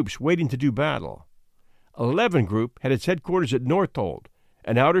main groups waiting to do battle. 11 Group had its headquarters at Northolt,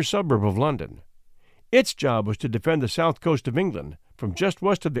 an outer suburb of London. Its job was to defend the south coast of England from just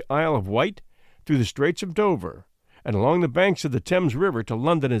west of the Isle of Wight through the Straits of Dover and along the banks of the Thames River to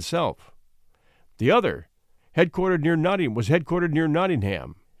London itself. The other, headquartered near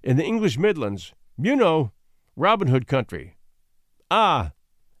Nottingham, in the English Midlands, Robin Hood country. Ah,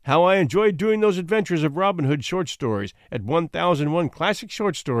 how I enjoyed doing those adventures of Robin Hood short stories at 1001 Classic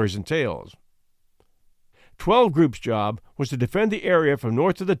Short Stories and Tales. 12 Group's job was to defend the area from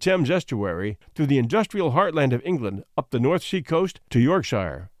north of the Thames estuary through the industrial heartland of England up the North Sea coast to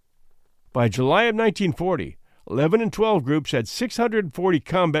Yorkshire. By July of 1940, 11 and 12 Groups had 640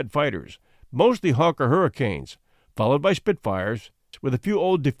 combat fighters, mostly Hawker Hurricanes, followed by Spitfires, with a few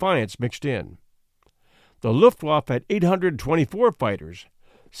old Defiants mixed in. The Luftwaffe had 824 fighters,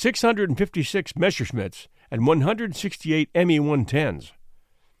 656 Messerschmitts, and 168 Me-110s.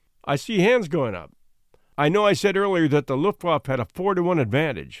 I see hands going up. I know I said earlier that the Luftwaffe had a 4-to-1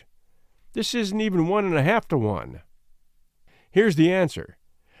 advantage. This isn't even 1.5-to-1. Here's the answer.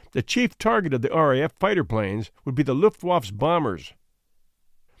 The chief target of the RAF fighter planes would be the Luftwaffe's bombers,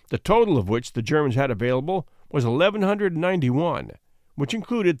 the total of which the Germans had available was 1,191, which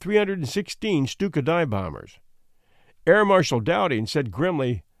included 316 Stuka dive bombers. Air Marshal Dowding said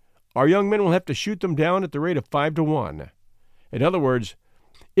grimly, "Our young men will have to shoot them down at the rate of 5-to-1. In other words,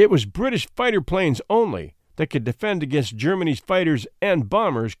 it was British fighter planes only that could defend against Germany's fighters and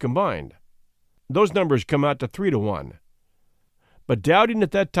bombers combined. Those numbers come out to 3-to-1. But Dowding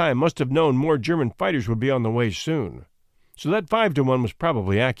at that time must have known more German fighters would be on the way soon, so that 5-to-1 was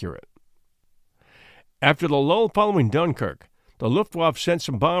probably accurate. After the lull following Dunkirk, the Luftwaffe sent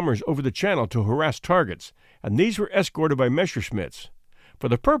some bombers over the channel to harass targets, and these were escorted by Messerschmitts, for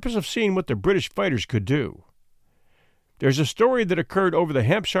the purpose of seeing what the British fighters could do. There's a story that occurred over the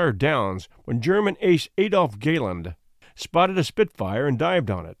Hampshire Downs when German ace Adolf Galland spotted a Spitfire and dived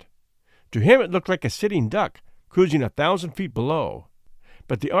on it. To him it looked like a sitting duck cruising 1,000 feet below,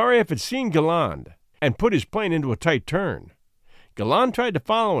 but the RAF had seen Galland and put his plane into a tight turn. Galland tried to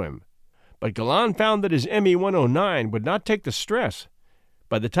follow him, but Galland found that his Me-109 would not take the stress.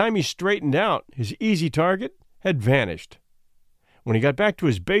 By the time he straightened out, his easy target had vanished. When he got back to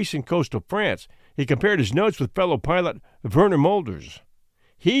his base in coastal France, he compared his notes with fellow pilot Werner Mulders.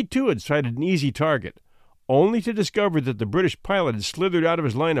 He, too, had sighted an easy target, only to discover that the British pilot had slithered out of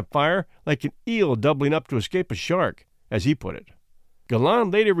his line of fire like an eel doubling up to escape a shark, as he put it.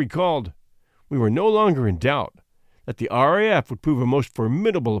 Galland later recalled, "We were no longer in doubt that the RAF would prove a most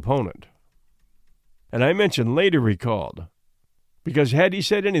formidable opponent." And I mention later recalled, because had he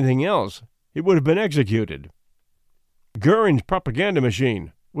said anything else, it would have been executed. Goering's propaganda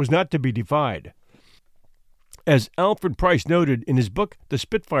machine was not to be defied. As Alfred Price noted in his book The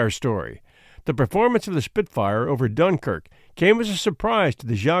Spitfire Story, the performance of the Spitfire over Dunkirk came as a surprise to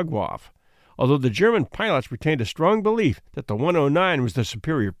the Jagdwaffe, although the German pilots retained a strong belief that the 109 was the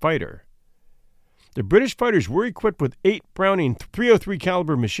superior fighter. The British fighters were equipped with 8 Browning .303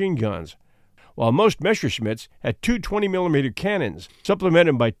 caliber machine guns, while most Messerschmitts had 2 20mm cannons,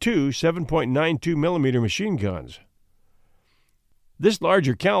 supplemented by 2 7.92mm machine guns. This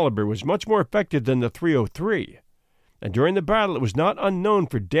larger caliber was much more effective than the .303, and during the battle it was not unknown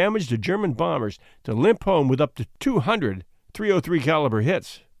for damage to German bombers to limp home with up to 200 .303 caliber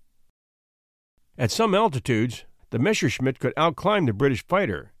hits. At some altitudes, the Messerschmitt could outclimb the British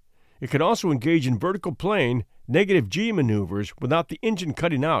fighter. It could also engage in vertical plane, negative G maneuvers without the engine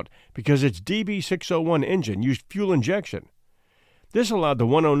cutting out because its DB601 engine used fuel injection. This allowed the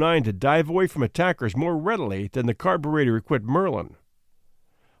 109 to dive away from attackers more readily than the carburetor-equipped Merlin.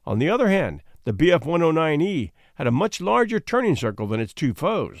 On the other hand, the Bf-109E had a much larger turning circle than its two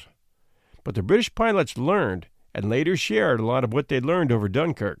foes. But the British pilots learned and later shared a lot of what they'd learned over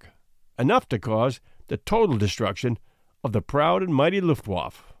Dunkirk, enough to cause the total destruction of the proud and mighty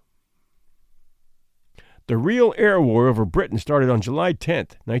Luftwaffe. The real air war over Britain started on July 10,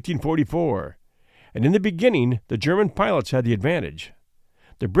 1944, and in the beginning, the German pilots had the advantage.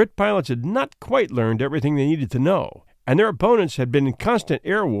 The Brit pilots had not quite learned everything they needed to know, and their opponents had been in constant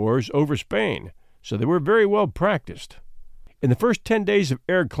air wars over Spain, so they were very well practiced. In the first 10 days of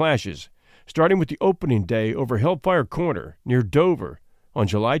air clashes, starting with the opening day over Hellfire Corner near Dover on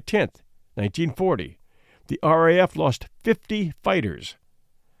July 10, 1940, the RAF lost 50 fighters.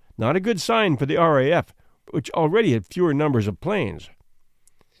 Not a good sign for the RAF, which already had fewer numbers of planes.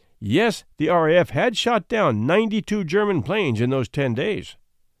 Yes, the RAF had shot down 92 German planes in those 10 days,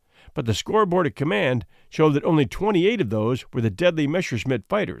 but the scoreboard at command showed that only 28 of those were the deadly Messerschmitt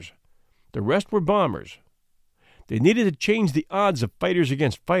fighters. The rest were bombers. They needed to change the odds of fighters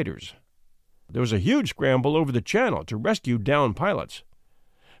against fighters. There was a huge scramble over the channel to rescue downed pilots.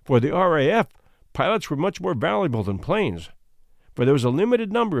 For the RAF, pilots were much more valuable than planes, for there was a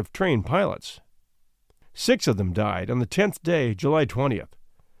limited number of trained pilots. 6 of them died on the 10th day, July 20th,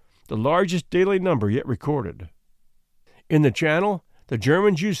 the largest daily number yet recorded. In the Channel, the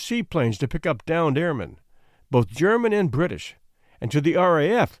Germans used seaplanes to pick up downed airmen, both German and British, and to the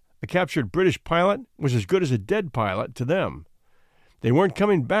RAF, a captured British pilot was as good as a dead pilot to them. They weren't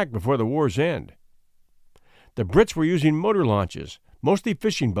coming back before the war's end. The Brits were using motor launches, mostly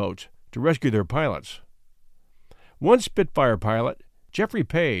fishing boats, to rescue their pilots. One Spitfire pilot, Geoffrey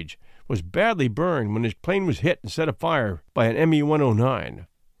Page, was badly burned when his plane was hit and set afire by an Me-109.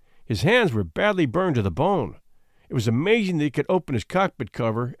 His hands were badly burned to the bone. It was amazing that he could open his cockpit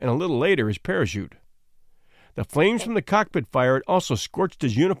cover and a little later his parachute. The flames from the cockpit fire had also scorched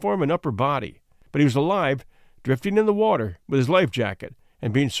his uniform and upper body, but he was alive, drifting in the water with his life jacket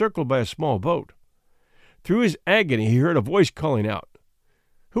and being circled by a small boat. Through his agony, he heard a voice calling out,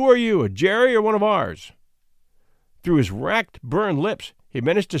 "Who are you, a Jerry or one of ours?" Through his racked, burned lips, he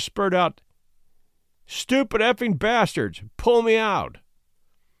managed to spurt out, "Stupid effing bastards, pull me out."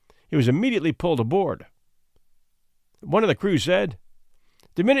 He was immediately pulled aboard. One of the crew said,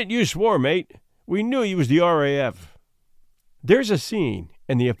 "The minute you swore, mate, we knew you was the RAF." There's a scene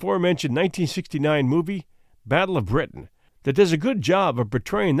in the aforementioned 1969 movie, Battle of Britain, that does a good job of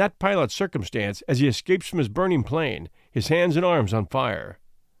portraying that pilot's circumstance as he escapes from his burning plane, his hands and arms on fire.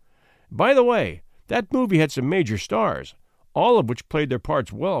 By the way, that movie had some major stars, all of which played their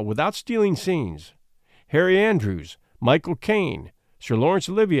parts well without stealing scenes. Harry Andrews, Michael Caine, Sir Laurence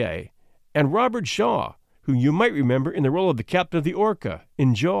Olivier, and Robert Shaw, who you might remember in the role of the captain of the Orca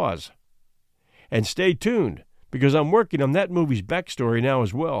in Jaws. And stay tuned, because I'm working on that movie's backstory now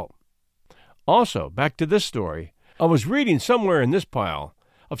as well. Also, back to this story, I was reading somewhere in this pile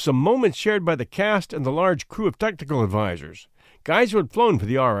of some moments shared by the cast and the large crew of technical advisors, guys who had flown for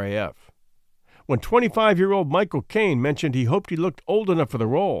the RAF. When 25-year-old Michael Caine mentioned he hoped he looked old enough for the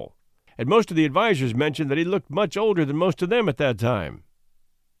role, and most of the advisors mentioned that he looked much older than most of them at that time.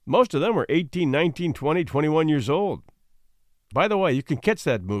 Most of them were 18, 19, 20, 21 years old. By the way, you can catch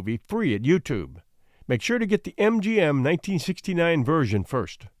that movie free at YouTube. Make sure to get the MGM 1969 version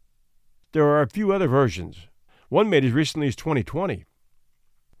first. There are a few other versions, one made as recently as 2020.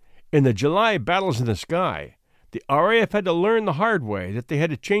 In the July battles in the sky, the RAF had to learn the hard way that they had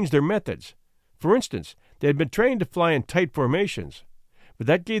to change their methods. For instance, they had been trained to fly in tight formations, but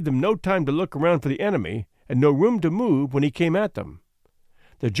that gave them no time to look around for the enemy and no room to move when he came at them.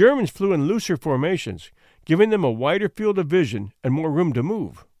 The Germans flew in looser formations, giving them a wider field of vision and more room to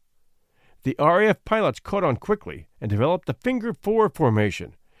move. The RAF pilots caught on quickly and developed the finger four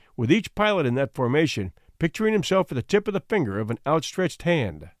formation, with each pilot in that formation picturing himself at the tip of the finger of an outstretched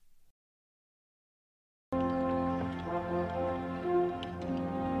hand.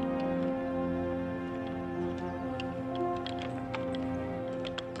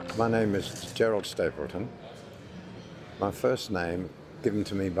 My name is Gerald Stapleton. My first name, given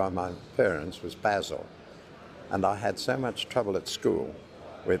to me by my parents, was Basil, and I had so much trouble at school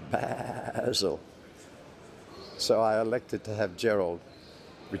with Basil. So I elected to have Gerald,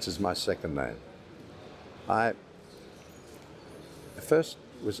 which is my second name. I first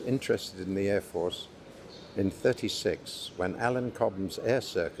was interested in the Air Force in '36 when Alan Cobham's Air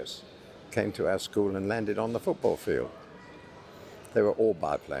Circus came to our school and landed on the football field. They were all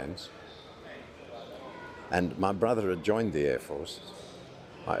biplanes. And my brother had joined the Air Force,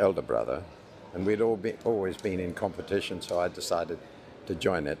 my elder brother, and we'd always been in competition, so I decided to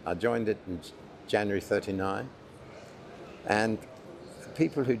join it. I joined it in January 39, and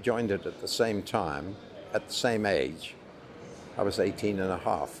people who joined it at the same time, at the same age, I was 18 and a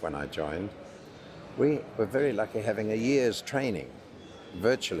half when I joined, we were very lucky having a year's training,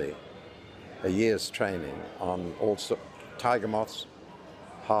 virtually a year's training on all Tiger Moths,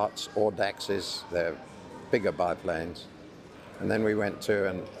 Hearts, Audaxes, they're bigger biplanes. And then we went to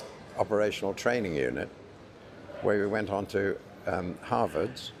an operational training unit where we went on to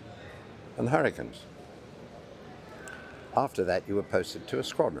Harvards and Hurricanes. After that, you were posted to a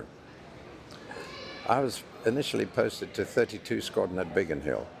squadron. I was initially posted to 32 Squadron at Biggin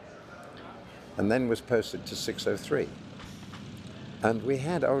Hill, and then was posted to 603. And we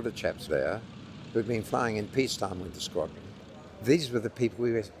had older chaps there who'd been flying in peacetime with the squadron. These were the people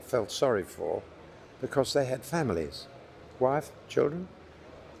we felt sorry for because they had families, wife, children,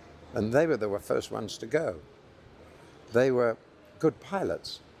 and they were the first ones to go. They were good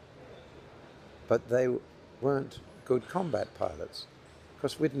pilots, but they weren't good combat pilots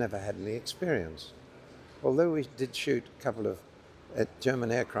because we'd never had any experience. Although we did shoot a couple of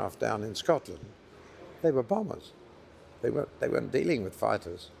German aircraft down in Scotland, they were bombers. They weren't dealing with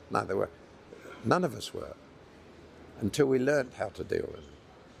fighters. No, none of us were, until we learned how to deal with them.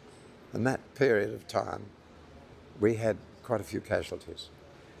 In that period of time, we had quite a few casualties.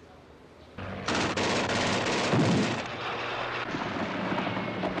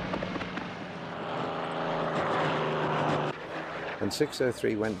 And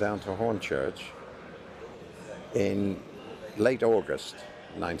 603 went down to Hornchurch in late August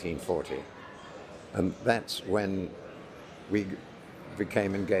 1940. And that's when we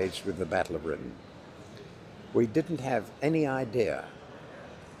became engaged with the Battle of Britain. We didn't have any idea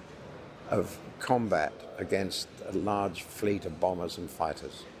of combat against a large fleet of bombers and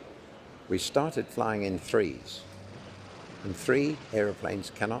fighters. We started flying in threes, and 3 aeroplanes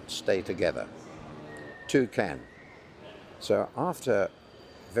cannot stay together. 2 can. So after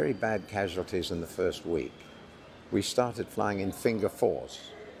very bad casualties in the first week, we started flying in finger fours.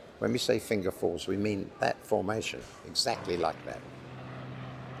 When we say finger fours, we mean that formation, exactly like that.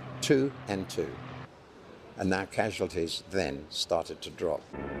 2 and 2. And our casualties then started to drop.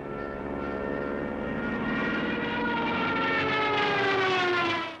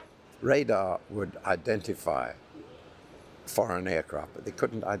 Radar would identify foreign aircraft, but they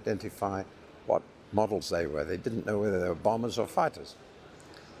couldn't identify what models they were. They didn't know whether they were bombers or fighters.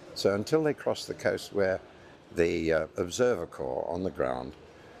 So until they crossed the coast where the observer corps on the ground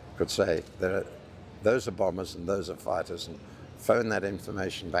could say, those are bombers and those are fighters, and phone that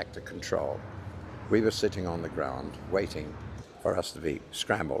information back to control, we were sitting on the ground waiting for us to be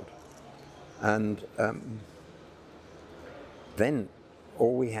scrambled. And then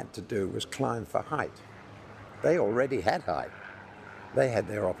all we had to do was climb for height. They already had height. They had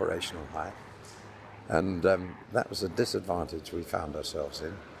their operational height. And that was a disadvantage we found ourselves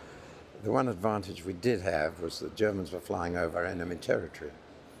in. The one advantage we did have was the Germans were flying over enemy territory.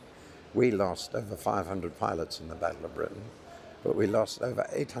 We lost over 500 pilots in the Battle of Britain, but we lost over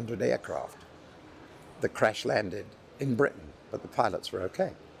 800 aircraft that crash landed in Britain, but the pilots were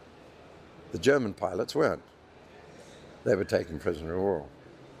okay. The German pilots weren't. They were taken prisoner of war.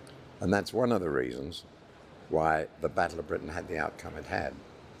 And that's one of the reasons why the Battle of Britain had the outcome it had.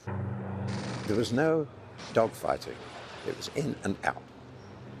 There was no dogfighting. It was in and out.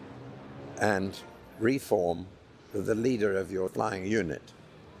 And reform, the leader of your flying unit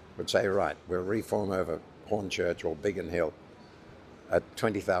would say, right, we'll reform over Hornchurch or Biggin Hill at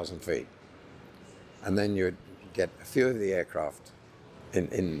 20,000 feet. And then you'd get a few of the aircraft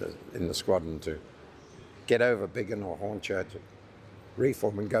in the squadron to get over Biggin or Hornchurch,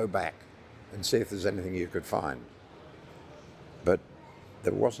 reform and go back and see if there's anything you could find. But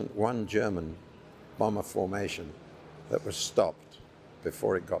there wasn't one German bomber formation that was stopped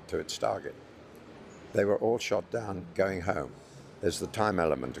before it got to its target. They were all shot down going home. There's the time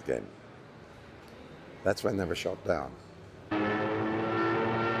element again. That's when they were shot down.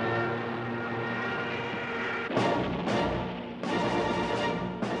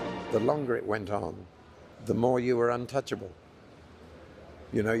 The longer it went on, the more you were untouchable.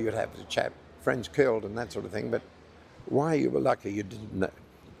 You know, you'd have friends killed and that sort of thing, but why you were lucky you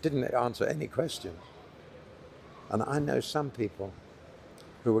didn't answer any questions. And I know some people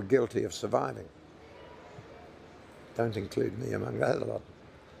who were guilty of surviving. Don't include me among that lot.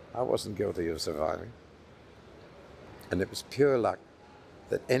 I wasn't guilty of surviving. And it was pure luck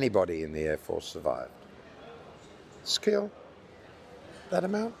that anybody in the Air Force survived. Skill, that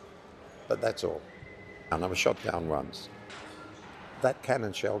amount, but that's all. And I was shot down once. That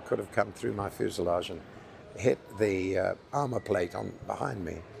cannon shell could have come through my fuselage and hit the armor plate on behind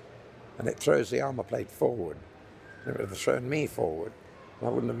me, and it throws the armor plate forward. It would have thrown me forward, and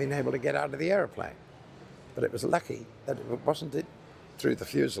I wouldn't have been able to get out of the aeroplane. But it was lucky that it wasn't through the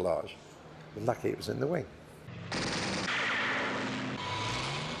fuselage. It was lucky it was in the wing.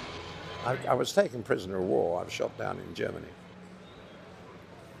 I was taken prisoner of war. I was shot down in Germany.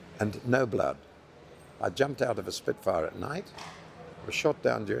 And no blood. I jumped out of a Spitfire at night, was shot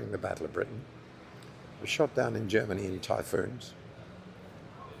down during the Battle of Britain, was shot down in Germany in typhoons.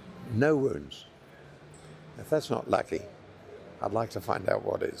 No wounds. If that's not lucky, I'd like to find out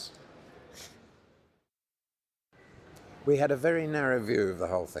what is. We had a very narrow view of the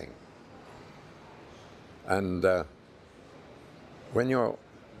whole thing. And when you're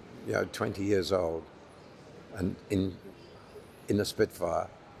 20 years old and in a Spitfire,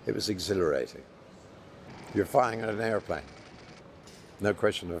 it was exhilarating. You're firing at an airplane. No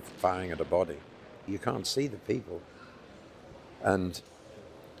question of firing at a body. You can't see the people. And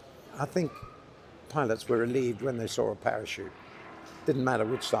I think pilots were relieved when they saw a parachute. Didn't matter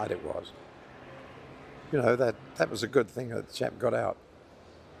which side it was. That was a good thing that the chap got out.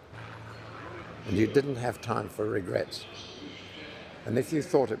 And you didn't have time for regrets. And if you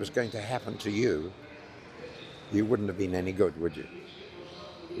thought it was going to happen to you, you wouldn't have been any good, would you?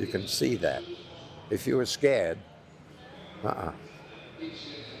 You can see that. If you were scared,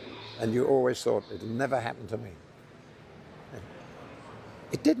 and you always thought, it'll never happen to me.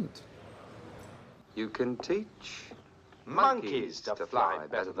 It didn't. You can teach monkeys to fly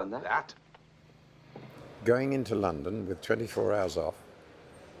better than that. Going into London with 24 hours off,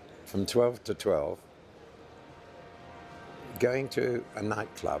 from 12 to 12, going to a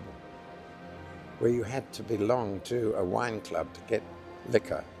nightclub where you had to belong to a wine club to get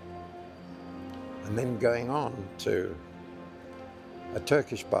liquor, and then going on to a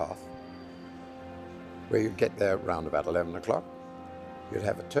Turkish bath where you'd get there around about 11 o'clock. You'd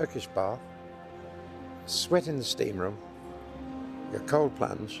have a Turkish bath, sweat in the steam room, your cold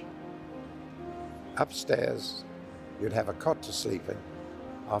plunge. Upstairs, you'd have a cot to sleep in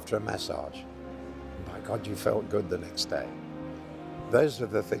after a massage. And by God, you felt good the next day. Those are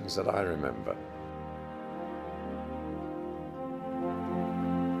the things that I remember.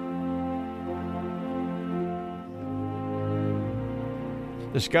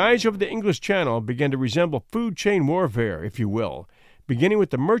 The skies over the English Channel began to resemble food chain warfare, if you will, beginning with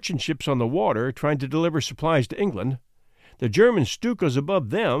the merchant ships on the water trying to deliver supplies to England, the German Stukas above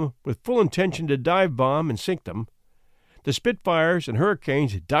them with full intention to dive bomb and sink them, the Spitfires and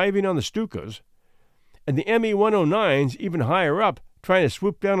Hurricanes diving on the Stukas, and the ME-109s even higher up trying to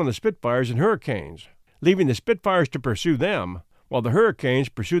swoop down on the Spitfires and Hurricanes, leaving the Spitfires to pursue them while the Hurricanes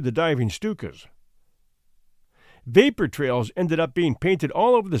pursued the diving Stukas. Vapor trails ended up being painted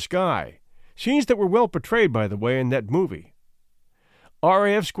all over the sky, scenes that were well portrayed, by the way, in that movie.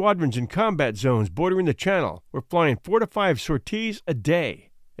 RAF squadrons in combat zones bordering the Channel were flying 4 to 5 sorties a day.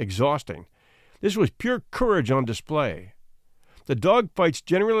 Exhausting. This was pure courage on display. The dogfights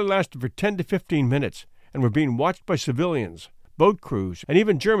generally lasted for 10 to 15 minutes and were being watched by civilians, boat crews, and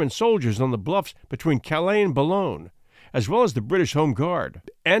even German soldiers on the bluffs between Calais and Boulogne, as well as the British Home Guard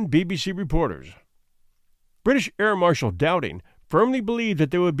and BBC reporters. British Air Marshal Dowding firmly believed that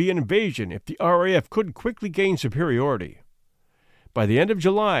there would be an invasion if the RAF couldn't quickly gain superiority. By the end of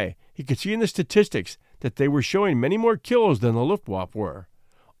July, he could see in the statistics that they were showing many more kills than the Luftwaffe were.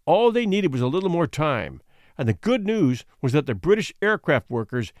 All they needed was a little more time, and the good news was that the British aircraft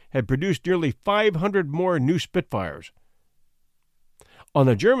workers had produced nearly 500 more new Spitfires. On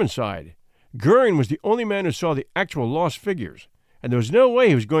the German side, Goering was the only man who saw the actual loss figures, and there was no way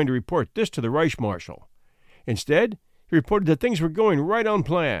he was going to report this to the Reichsmarschall. Instead, he reported that things were going right on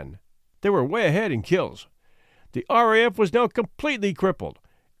plan. They were way ahead in kills. The RAF was now completely crippled,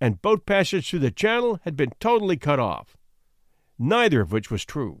 and boat passage through the Channel had been totally cut off. Neither of which was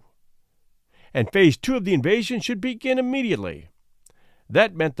true. And Phase 2 of the invasion should begin immediately.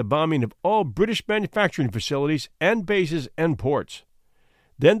 That meant the bombing of all British manufacturing facilities and bases and ports.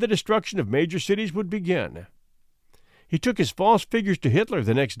 Then the destruction of major cities would begin. He took his false figures to Hitler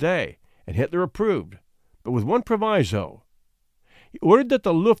the next day, and Hitler approved, but with one proviso. He ordered that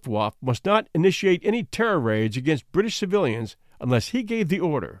the Luftwaffe must not initiate any terror raids against British civilians unless he gave the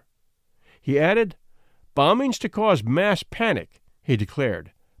order. He added, bombings to cause mass panic, he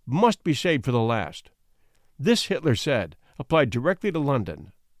declared, must be saved for the last. This, Hitler said, applied directly to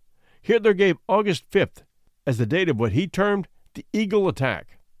London. Hitler gave August 5th as the date of what he termed the Eagle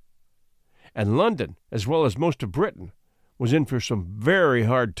attack. And London, as well as most of Britain, was in for some very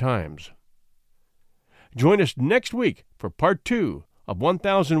hard times. Join us next week for Part 2 of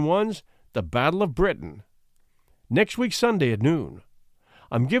 1001's The Battle of Britain. Next week, Sunday at noon.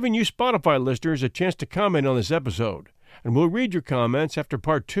 I'm giving you Spotify listeners a chance to comment on this episode, and we'll read your comments after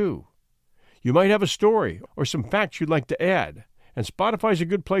Part 2. You might have a story or some facts you'd like to add, and Spotify's a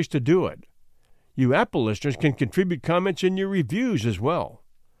good place to do it. You Apple listeners can contribute comments in your reviews as well.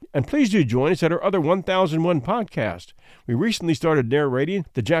 And please do join us at our other 1001 podcast. We recently started narrating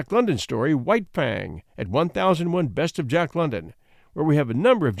the Jack London story, White Fang, at 1001 Best of Jack London, where we have a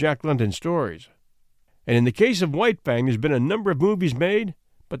number of Jack London stories. And in the case of White Fang, there's been a number of movies made,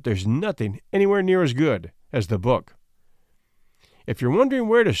 but there's nothing anywhere near as good as the book. If you're wondering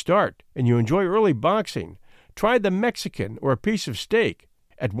where to start and you enjoy early boxing, try The Mexican or A Piece of Steak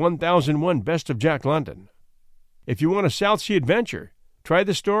at 1001 Best of Jack London. If you want a South Sea adventure, try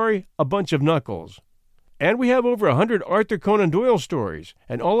the story A Bunch of Knuckles. And we have over 100 Arthur Conan Doyle stories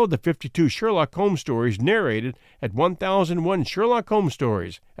and all of the 52 Sherlock Holmes stories narrated at 1001 Sherlock Holmes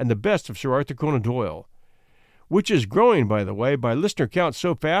Stories and the Best of Sir Arthur Conan Doyle, which is growing, by the way, by listener count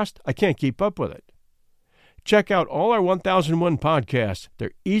so fast I can't keep up with it. Check out all our 1001 podcasts.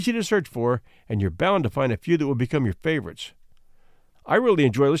 They're easy to search for, and you're bound to find a few that will become your favorites. I really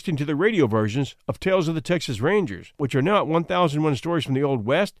enjoy listening to the radio versions of Tales of the Texas Rangers, which are now at 1001 Stories from the Old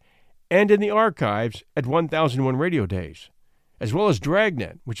West and in the archives at 1001 Radio Days, as well as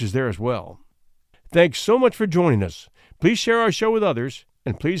Dragnet, which is there as well. Thanks so much for joining us. Please share our show with others,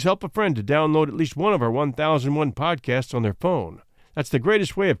 and please help a friend to download at least one of our 1001 podcasts on their phone. That's the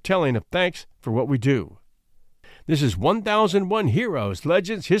greatest way of telling of thanks for what we do. This is 1001 Heroes,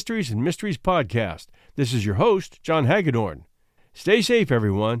 Legends, Histories, and Mysteries podcast. This is your host, John Hagedorn. Stay safe,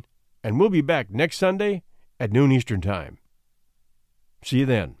 everyone, and we'll be back next Sunday at noon Eastern Time. See you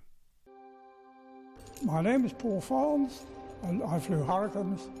then. My name is Paul Farnes, and I flew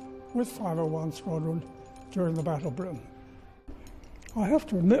Hurricanes with 501 Squadron during the Battle of Britain. I have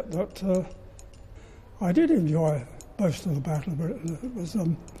to admit that I did enjoy most of the Battle of Britain. It was,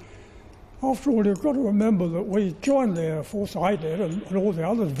 after all, you've got to remember that we joined the Air Force, I did, and all the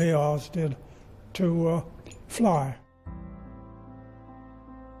other VRs did, to fly.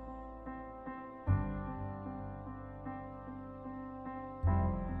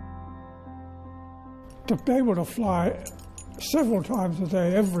 To be able to fly several times a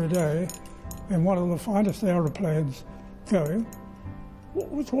day, every day, in one of the finest aeroplanes going,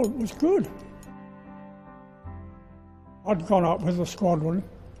 was good. I'd gone up with the squadron,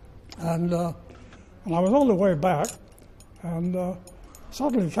 and I was on the way back, and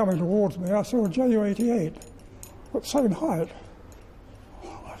suddenly coming towards me, I saw a Ju-88 at the same height.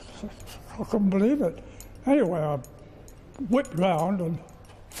 I couldn't believe it. Anyway, I whipped round and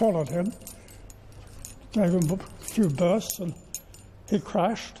followed him. Gave him a few bursts, and he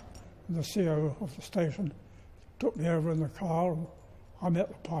crashed. And the CO of the station took me over in the car, and I met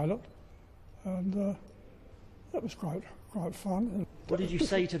the pilot, and that was quite fun. What did you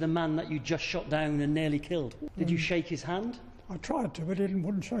say to the man that you just shot down and nearly killed? Did you shake his hand? I tried to, but he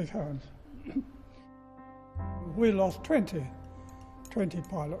wouldn't shake hands. We lost 20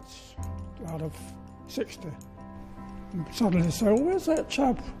 pilots out of 60. And suddenly say, well, where's that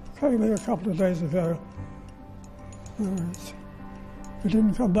chap who came here a couple of days ago? He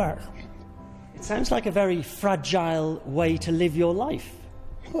didn't come back. It sounds like a very fragile way to live your life.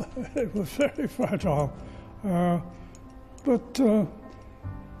 It was very fragile. But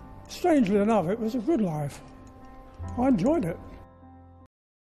strangely enough, it was a good life. I enjoyed it.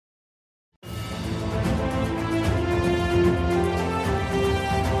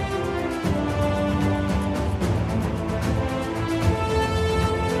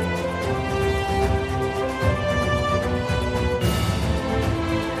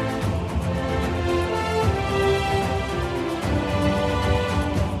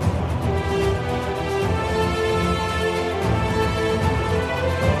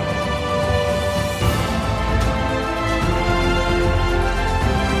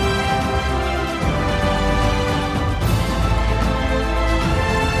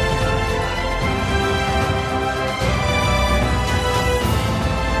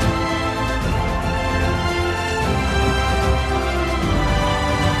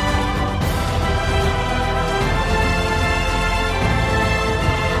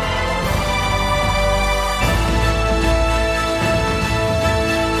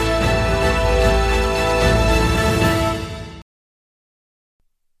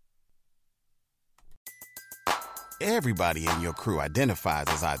 Everybody in your crew identifies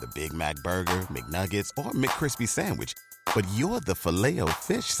as either Big Mac Burger, McNuggets, or McCrispy Sandwich. but you're the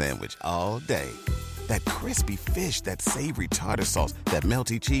Filet-O-Fish Sandwich all day. That crispy fish, that savory tartar sauce, that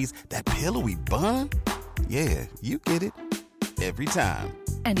melty cheese, that pillowy bun. Yeah, you get it. Every time.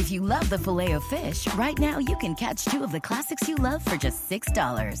 And if you love the Filet-O-Fish, right now you can catch 2 of the classics you love for just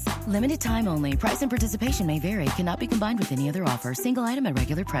 $6. Limited time only. Price and participation may vary. Cannot be combined with any other offer. Single item at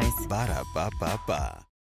regular price. Ba-da-ba-ba-ba.